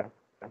 आता है क्या?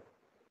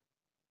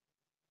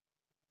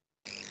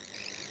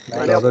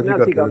 मैंने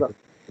अपना सीखा था,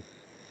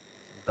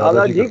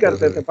 दादाजी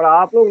करते थे, पर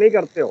आप लोग नहीं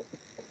करते हो,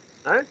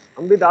 हैं?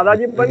 हम भी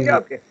दादाजी बन गए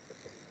आपके,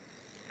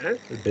 हैं?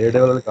 डेढ़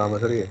वाला काम है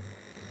सर ये।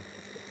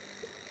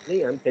 नहीं,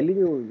 I am telling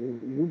you,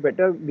 you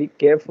better be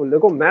careful.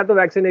 देखो मैं तो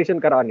वैक्सीनेशन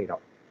करा नहीं रहा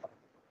हूँ,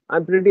 I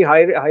am pretty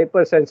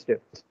hyper sensitive,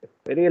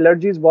 मेरी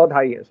एलर्जीज बहुत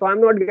हाई है, सो I am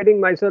not getting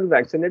my self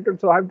vaccinated,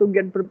 so I have to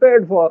get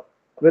prepared for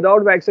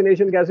without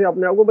vaccination कैसे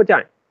अपने आप को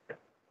बचाएं।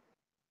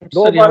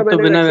 दो सर बार यहाँ तो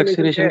मैंने बिना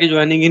वैक्सीनेशन वैक्सीनेशन की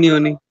ज्वाइनिंग ही नहीं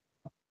होनी।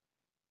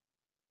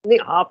 नहीं,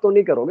 आप तो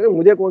नहीं करोगे,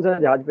 मुझे कौन सा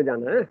जहाज पे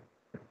जाना है,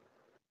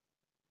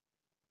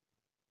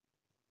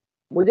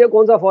 मुझे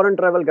कौन सा फॉरेन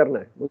ट्रेवल करना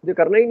है, मुझे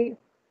करना ही नहीं।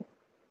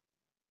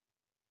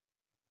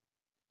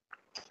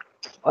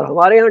 और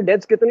हमारे यहाँ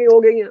डेथ्स कितनी हो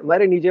गई हैं,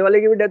 हमारे नीचे वाले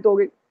की भी डेथ हो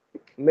गई।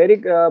 मेरी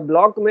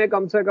ब्लॉक में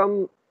कम से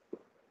कम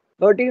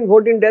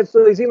 13-14 डेथ्स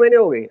तो इसी महीने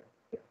हो गई हैं।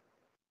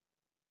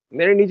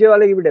 मेरे नीचे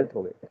वाले की भी डेथ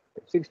हो गई,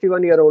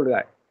 61 ईयर ओल्ड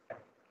गाय,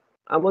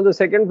 हम ऑन द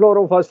 2nd फ्लोर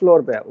और 1st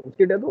फ्लोर पे है,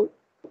 उसकी डेथ हो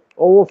गई।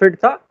 और वो फिट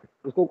था,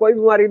 उसको कोई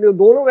बीमारी नहीं,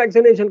 दोनों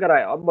वैक्सीनेशन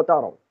कराया। अब बता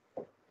रहा हूँ,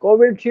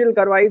 कोविडशील्ड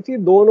करवाई थी,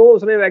 दोनों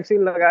उसने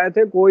वैक्सीन लगाए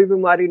थे, कोई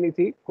बीमारी नहीं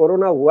थी।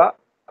 कोरोना हुआ,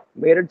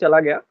 मेरठ चला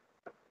गया,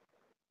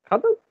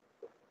 खत्म।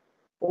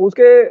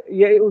 उसके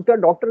ये उसका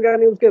डॉक्टर क्या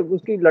नहीं,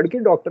 उसकी लड़की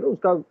डॉक्टर,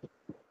 उसका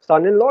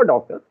सन इन लॉ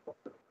डॉक्टर,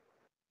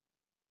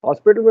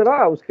 हॉस्पिटल में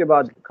रहा, उसके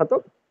बाद खत्म।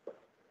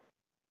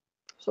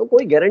 सो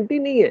कोई गारंटी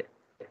नहीं है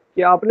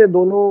कि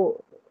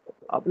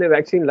आपने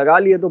वैक्सीन लगा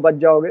लिए तो बच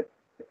जाओगे।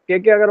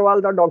 के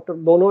अग्रवाल था डॉक्टर,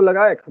 दोनों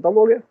लगाए, खत्म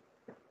हो गया।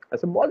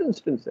 ऐसे बहुत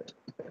इंस्टेंस है।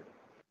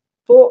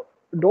 सो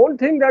don't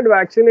think that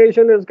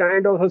vaccination is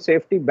kind of a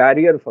safety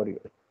barrier for you.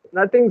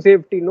 Nothing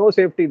safety, no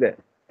safety there.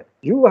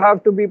 You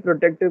have to be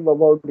protective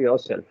about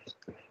yourself.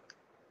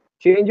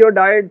 Change your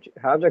diet,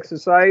 have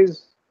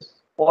exercise,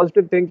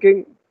 positive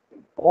thinking,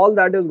 all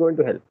that is going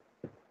to help.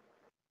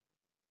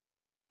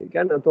 ठीक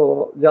है ना,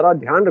 तो जरा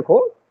ध्यान रखो,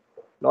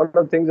 lot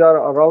of things are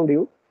around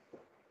you.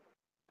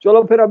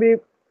 चलो फिर अभी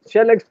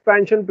सेल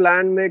एक्सपेंशन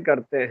प्लान में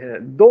करते हैं।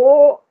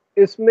 2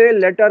 इसमें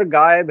लेटर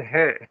गायब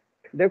हैं,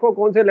 देखो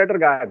कौन से लेटर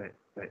गायब हैं।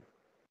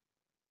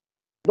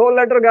 2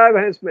 लेटर गायब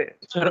हैं इसमें।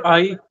 सर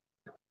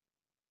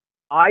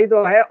आई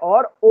तो है,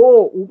 और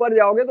ओ ऊपर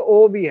जाओगे तो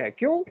ओ भी है।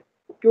 क्यों?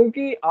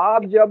 क्योंकि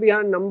आप जब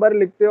यहाँ नंबर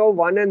लिखते हो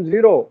 1 और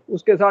 0,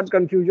 उसके साथ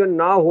कंफ्यूजन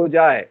ना हो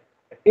जाए,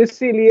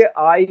 इसीलिए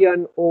आई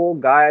एंड ओ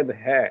गायब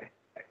है।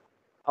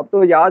 अब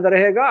तो याद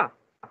रहेगा,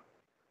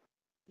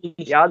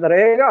 याद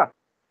रहेगा?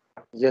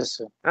 Yes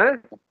sir.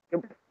 हैं?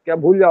 क्या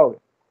भूल जाओगे?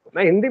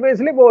 मैं हिंदी में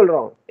इसलिए बोल रहा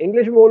हूँ,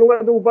 इंग्लिश में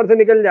बोलूंगा तो ऊपर से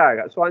निकल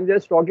जाएगा। सो I am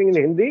just talking in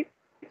Hindi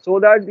so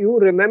that you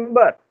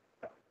remember,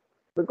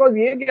 because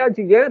ये क्या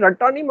चीज है,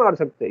 रट्टा नहीं मार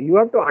सकते, you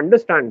have to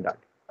understand that.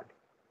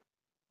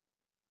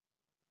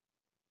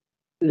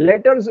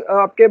 Letters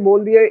आपके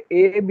बोल दिए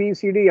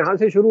ABCD, यहां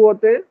से शुरू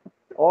होते हैं,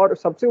 और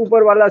सबसे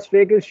ऊपर वाला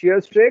स्ट्रेक इज शेयर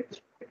स्ट्रेक।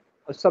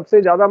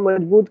 सबसे ज्यादा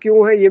मजबूत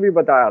क्यों है ये भी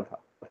बताया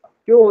था,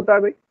 क्यों होता है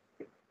भाई,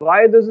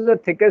 why this is the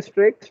thickest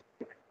strake,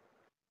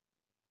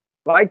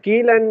 why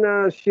कील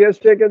and share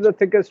strake is the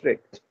thickest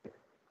strake.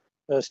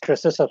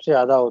 Stresses सबसे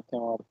ज्यादा होते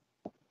हैं, और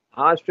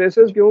हाँ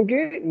स्ट्रेसेस,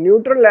 क्योंकि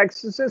न्यूट्रल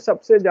एक्सिस से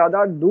सबसे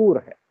ज्यादा दूर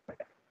है।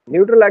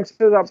 न्यूट्रल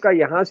एक्सिस आपका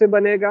यहाँ से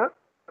बनेगा,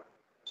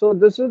 So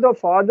this is the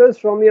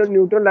farthest from your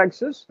neutral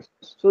axis.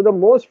 So the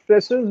most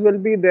stresses will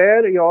be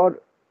there. Your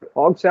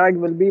hog sag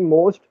will be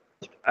most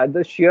at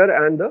the shear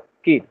and the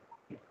keel.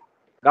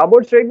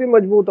 Garboard strake भी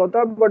मजबूत होता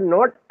है, but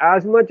not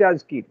as much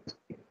as keel.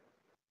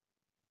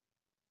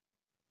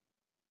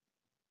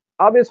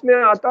 अब इसमें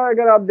आता है,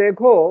 अगर आप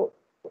देखो,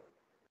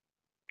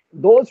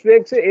 दो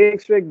स्ट्रेक से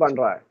एक स्ट्रेक बन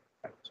रहा है,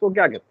 उसको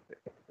क्या कहते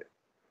हैं?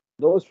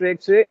 दो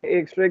स्ट्रेक से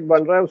एक स्ट्रेक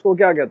बन रहा है, उसको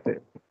क्या कहते हैं?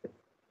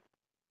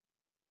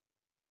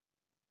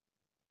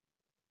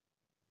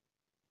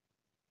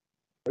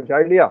 कुछ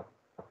आइडिया?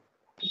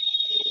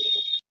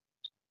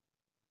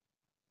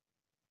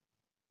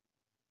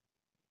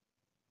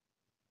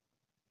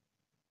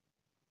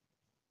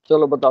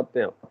 चलो बताते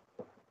हैं।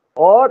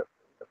 और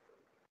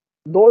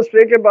दो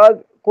स्ट्रेक के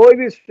बाद कोई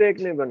भी स्ट्रेक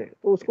नहीं बने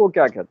तो उसको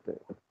क्या कहते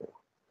हैं?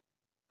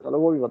 चलो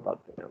वो भी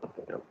बताते हैं।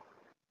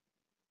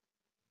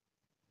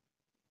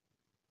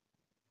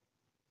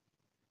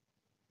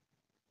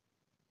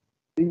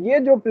 ये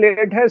जो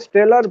प्लेट है,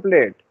 स्टेलर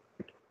प्लेट,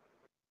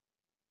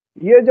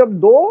 ये जब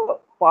दो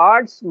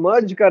पार्ट्स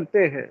मर्ज करते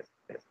हैं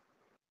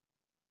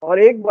और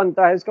एक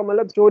बनता है, इसका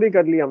मतलब चोरी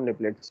कर लिया हमने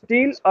प्लेट।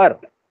 स्टील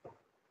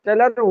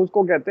स्टेलर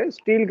उसको कहते हैं,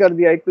 स्टील कर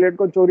दिया, एक प्लेट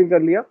को चोरी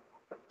कर लिया,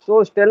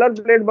 सो स्टेलर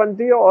प्लेट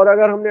बनती है। और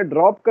अगर हमने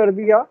ड्रॉप कर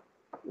दिया,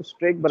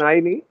 स्ट्रेक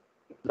बनाई नहीं,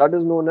 that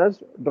is known as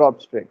drop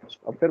strake.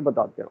 अब फिर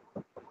बताते हैं।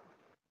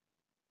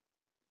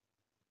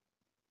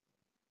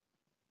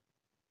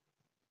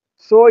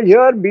 So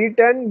here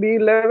B10,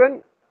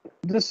 B11,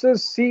 this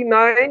is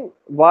C9.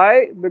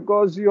 Why?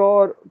 Because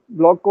your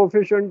block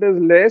coefficient is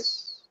less.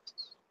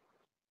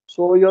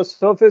 So your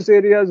surface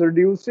area is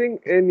reducing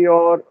in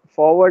your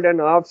forward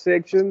and aft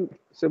section.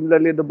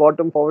 Similarly, the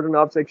bottom forward and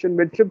aft section.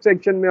 Midship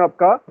section में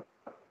आपका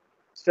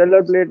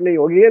stellar plate नहीं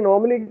होगी। ये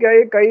normally क्या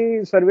है,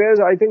 कई surveyor's,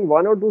 I think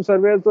 1 और 2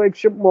 surveyor's तो एक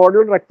शिप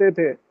मॉडल रखते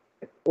थे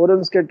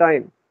ओरेंस के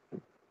टाइम,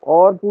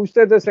 और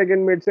पूछते थे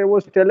सेकंड मेट से, वो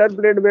स्टेलर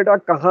प्लेट बेटा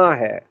कहाँ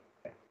है?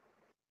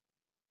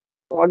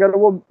 तो अगर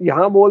वो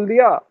यहाँ बोल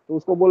दिया तो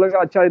उसको बोलेगा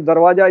अच्छा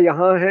दरवाजा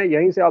यहाँ है,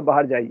 यहीं से आप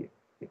बाहर जाइए।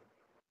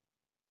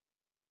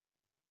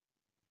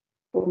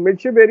 तो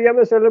मिडशिप एरिया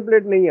में स्टेलर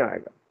प्लेट नहीं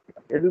आएगा।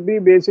 It will be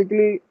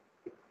basically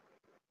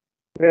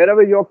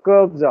wherever your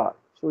curves are.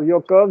 So your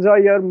curves are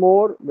here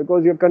more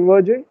because you're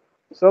converging.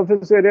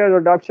 Surface area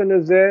reduction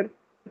is there.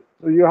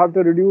 So you have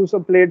to reduce a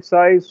plate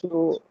size.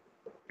 So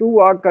 2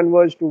 are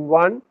converged to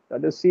 1,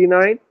 that is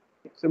C9.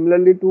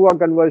 Similarly, 2 are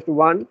converged to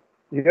 1.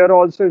 Here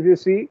also, if you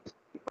see,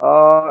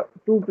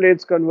 2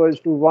 plates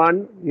converge to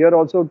 1. Here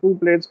also 2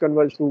 plates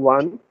converge to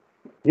 1.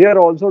 Here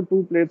also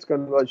 2 plates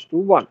converge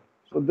to 1.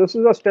 So this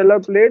is a stellar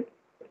plate.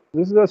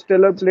 This is a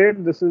stellar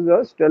plate. This is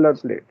a stellar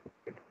plate.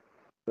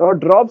 Now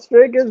drop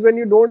strake is when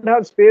you don't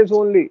have space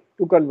only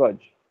to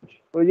converge.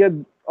 So yeah,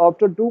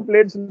 after 2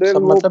 plates there is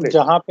सब no मतलब plate.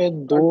 जहाँ पे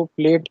दो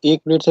plate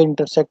एक plate से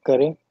intersect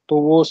करे तो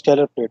वो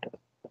स्टेलर प्लेट है।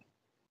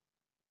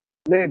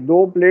 नहीं,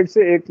 2 प्लेट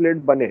से एक प्लेट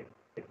बने।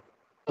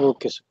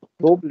 Okay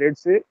sir. 2 प्लेट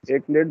से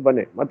एक प्लेट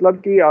बने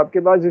मतलब कि आपके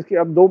पास जिसकी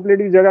अब 2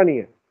 प्लेट की जगह नहीं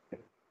है,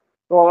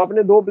 तो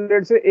आपने 2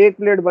 प्लेट से एक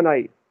प्लेट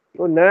बनाई,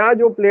 तो नया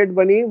जो प्लेट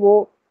बनी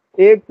वो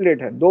एक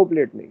प्लेट है, 2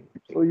 प्लेट नहीं।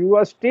 So you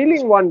are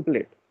stealing 1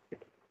 plate.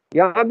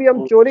 यहाँ भी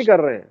हम चोरी कर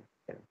रहे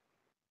हैं।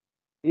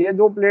 ये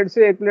 2 प्लेट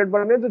से एक प्लेट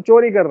बने तो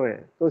चोरी कर रहे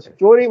हैं। तो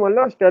चोरी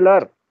मतलब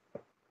स्टेलर,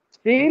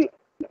 स्टील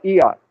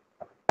ER,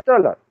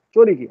 स्टेलर,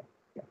 चोरी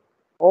किया।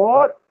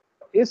 और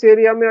इस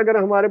एरिया में अगर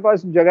हमारे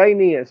पास जगह ही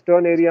नहीं है,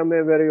 स्टर्न एरिया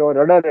में वेयर योर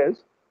रडर इज,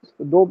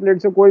 तो 2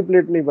 प्लेट से कोई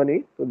प्लेट नहीं बनी,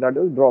 तो दैट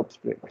इज ड्रॉप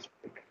स्ट्रेक।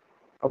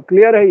 अब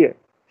क्लियर है ये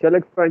shell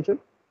expansion?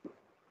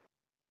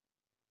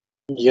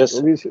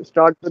 Yes we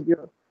start with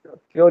your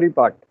theory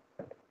part,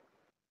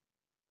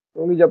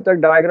 क्योंकि जब तक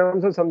डायग्राम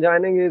से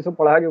समझाएंगे ये सब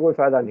पढ़ा के कोई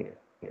फायदा नहीं है।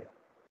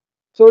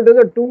 So it is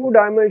a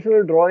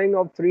 2-डायमेंशनल drying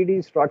of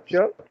 3D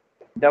structure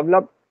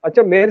develop.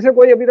 अच्छा, मेरे से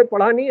कोई अभी तक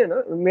पढ़ा नहीं है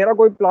ना? मेरा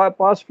कोई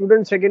पास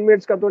स्टूडेंट सेकंड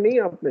मेट्स का तो नहीं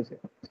है आप में से?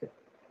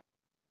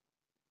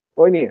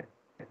 कोई नहीं है,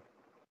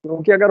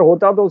 क्योंकि अगर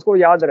होता तो उसको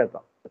याद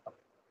रहता।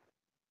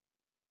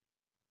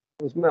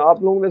 उसमें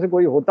आप लोगों में से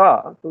कोई होता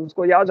तो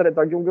उसको याद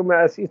रहता, क्योंकि मैं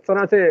ऐसी इस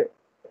तरह से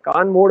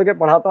कान मोड़ के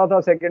पढ़ाता था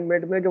सेकंड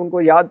मेट में कि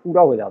उनको याद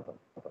पूरा हो जाता।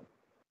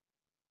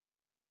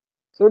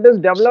 So it is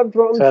developed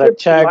from sir.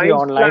 अच्छा है कि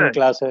ऑनलाइन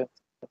क्लास है।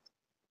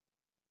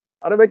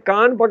 अरे भाई,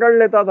 कान पकड़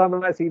लेता था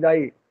मैं, सीधा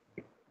ही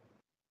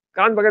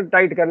कान पकड़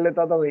टाइट कर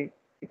लेता था भाई।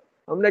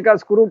 हमने कहा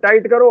स्क्रू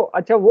टाइट करो,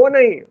 अच्छा वो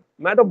नहीं,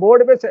 मैं तो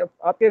बोर्ड पे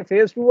आपके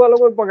फेज 2 वालों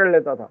को पकड़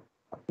लेता था।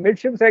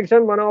 मिडशिप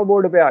सेक्शन बनाओ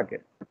बोर्ड पे आके,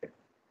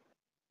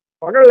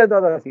 पकड़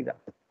लेता था सीधा।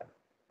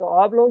 तो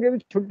आप लोगों की भी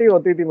छुट्टी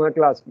होती थी वहां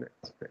क्लास में,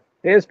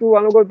 फेज 2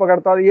 वालों को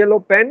पकड़ता था, ये लो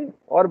पेन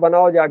और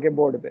बनाओ जाके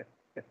बोर्ड पे।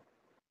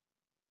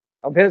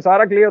 अब फिर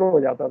सारा क्लियर हो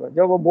जाता था।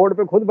 जब वो बोर्ड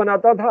पे खुद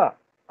बनाता था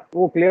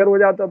वो क्लियर हो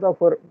जाता था,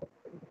 फिर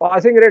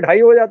पासिंग रेट हाई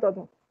हो जाता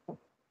था।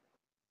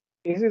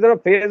 इसी तरह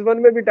फेज 1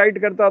 में भी टाइट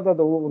करता था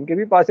तो वो उनके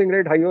भी पासिंग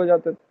रेट हाई हो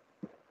जाते थे।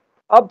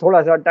 अब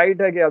थोड़ा सा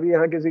टाइट है कि अभी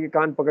यहाँ किसी के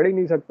कान पकड़ ही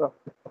नहीं सकता,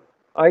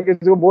 आगे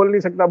किसी को बोल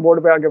नहीं सकता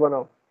बोर्ड पे आके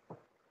बनाओ।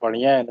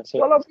 बढ़िया है ना सर।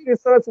 चलो फिर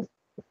इस तरह से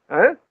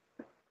है।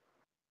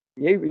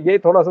 ये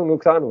थोड़ा सा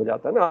नुकसान हो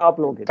जाता है ना आप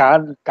लोगों के।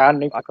 कान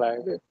नहीं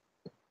पकड़ाएगा।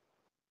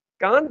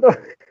 कान तो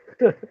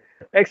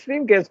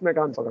एक्सट्रीम केस में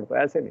कान पकड़ता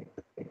है, ऐसे नहीं।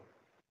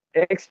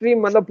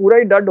 एक्सट्रीम मतलब पूरा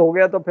ही डड हो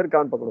गया तो फिर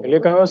कान पकड़ो।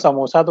 लेकिन वो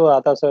समोसा तो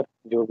आता सर,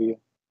 जो भी है।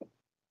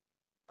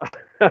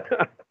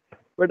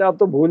 बट आप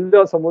तो भूल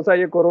जाओ समोसा,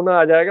 ये कोरोना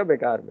आ जाएगा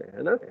बेकार में,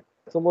 है ना।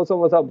 समोसा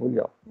वोसा भूल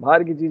जाओ,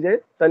 बाहर की चीजें,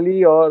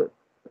 तली और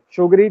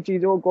शुगरी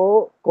चीजों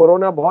को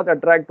कोरोना बहुत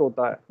अट्रैक्ट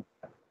होता है,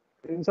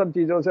 इन सब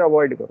चीजों से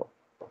अवॉइड करो।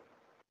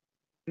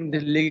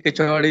 दिल्ली की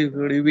कचौड़ी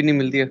वचौड़ी भी नहीं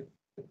मिलती है।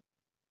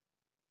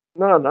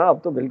 ना ना,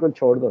 अब तो बिल्कुल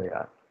छोड़ दो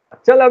यार।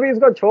 चल अभी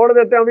इसको छोड़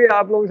देते हैं, अभी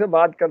आप लोगों से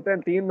बात करते हैं।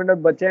 3 मिनट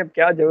बचे हैं,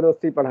 क्या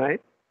जबरदस्ती पढ़ाएं,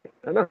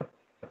 है ना।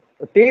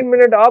 तो 3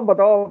 मिनट आप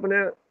बताओ अपने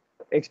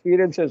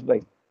एक्सपीरियंसेस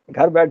भाई,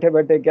 घर बैठे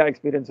बैठे क्या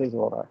एक्सपीरियंसेस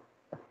हो रहा है।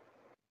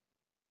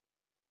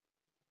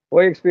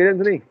 कोई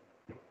एक्सपीरियंस नहीं?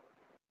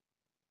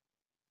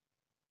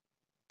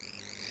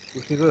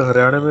 कुछ नहीं सर,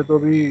 हरियाणा में तो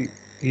अभी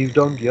ईज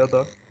डाउन किया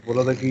था,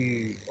 बोला था कि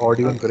ऑड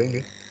इवन करेंगे,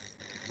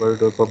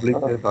 बट पब्लिक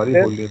ने सारी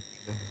खोल दी।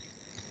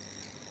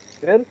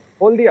 फिर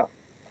खोल दिया?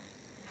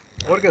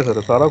 और क्या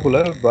सर, सारा खुला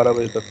है 12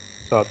 बजे तक,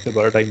 7 से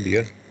 12 टाइम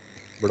दिया है,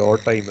 बड़ा ऑड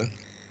टाइम है।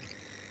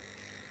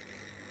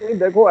 नहीं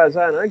देखो,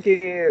 ऐसा है ना कि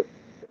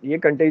ये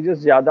कंटेजियस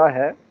ज्यादा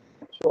है,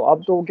 तो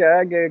अब तो क्या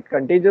है कि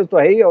कंटेजियस तो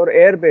है ही और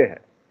एयर पे है।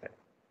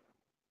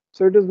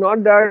 So it is not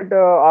that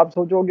आप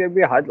सोचोगे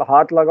भी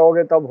हाथ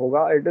लगाओगे तब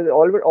होगा, it is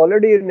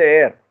already in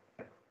air.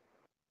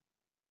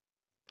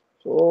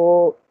 So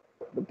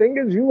the thing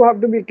is, you have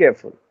to be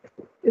careful.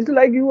 It's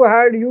like you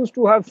used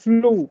to have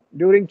flu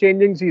during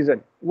changing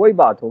season. वही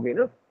बात होगी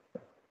ना।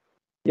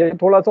 ये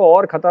थोड़ा सा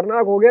और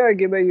खतरनाक हो गया है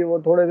कि भाई वो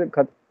थोड़े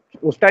से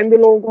उस टाइम भी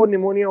लोगों को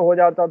निमोनिया हो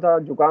जाता था,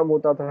 जुकाम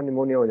होता था,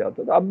 निमोनिया हो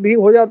जाता था, अब भी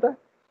हो जाता है,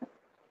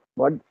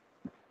 बट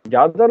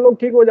ज्यादातर लोग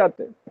ठीक हो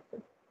जाते हैं।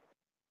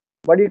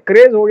 बट ये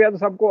क्रेज हो गया तो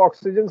सबको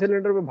ऑक्सीजन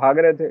सिलेंडर पे भाग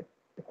रहे थे,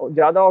 और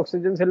ज्यादा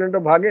ऑक्सीजन सिलेंडर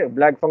भागे,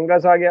 ब्लैक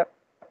फंगस आ गया,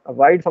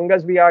 व्हाइट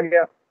फंगस भी आ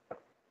गया,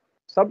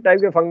 सब टाइप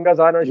के फंगस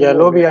आना शुरू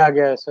येलो हो भी गए। आ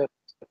गया है सर।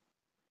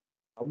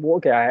 अब वो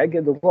क्या है कि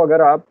देखो,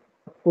 अगर आप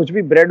कुछ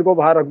भी ब्रेड को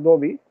बाहर रख दो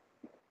भी,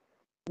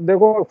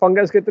 देखो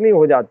फंगस कितनी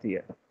हो जाती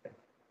है,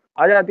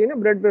 आ जाती है ना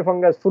ब्रेड पे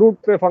फंगस, फ्रूट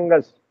पे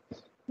fungus,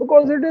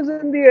 because it is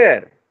in the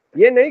air.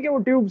 ये नहीं कि वो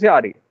ट्यूब से आ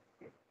रही,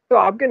 तो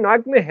आपके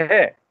नाक में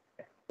है।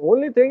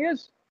 Only thing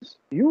is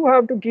you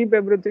have to keep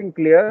everything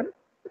clear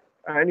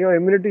and your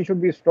immunity should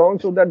be strong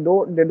so that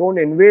they don't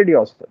invade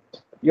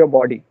your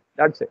body,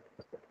 that's it.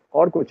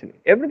 और कुछ नहीं,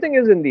 everything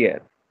is in the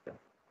air.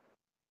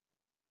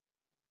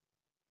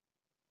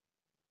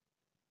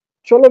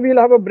 Chalo, we'll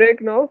have a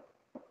break now,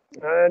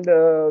 and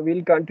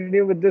we'll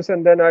continue with this,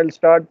 and then I'll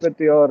start with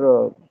your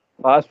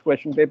past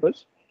question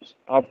papers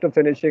after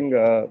finishing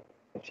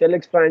shell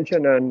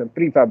expansion and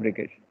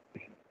prefabrication.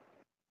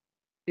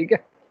 Okay?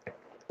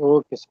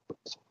 Okay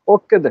sir.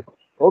 Okay then.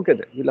 Okay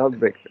then. We'll have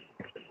a break.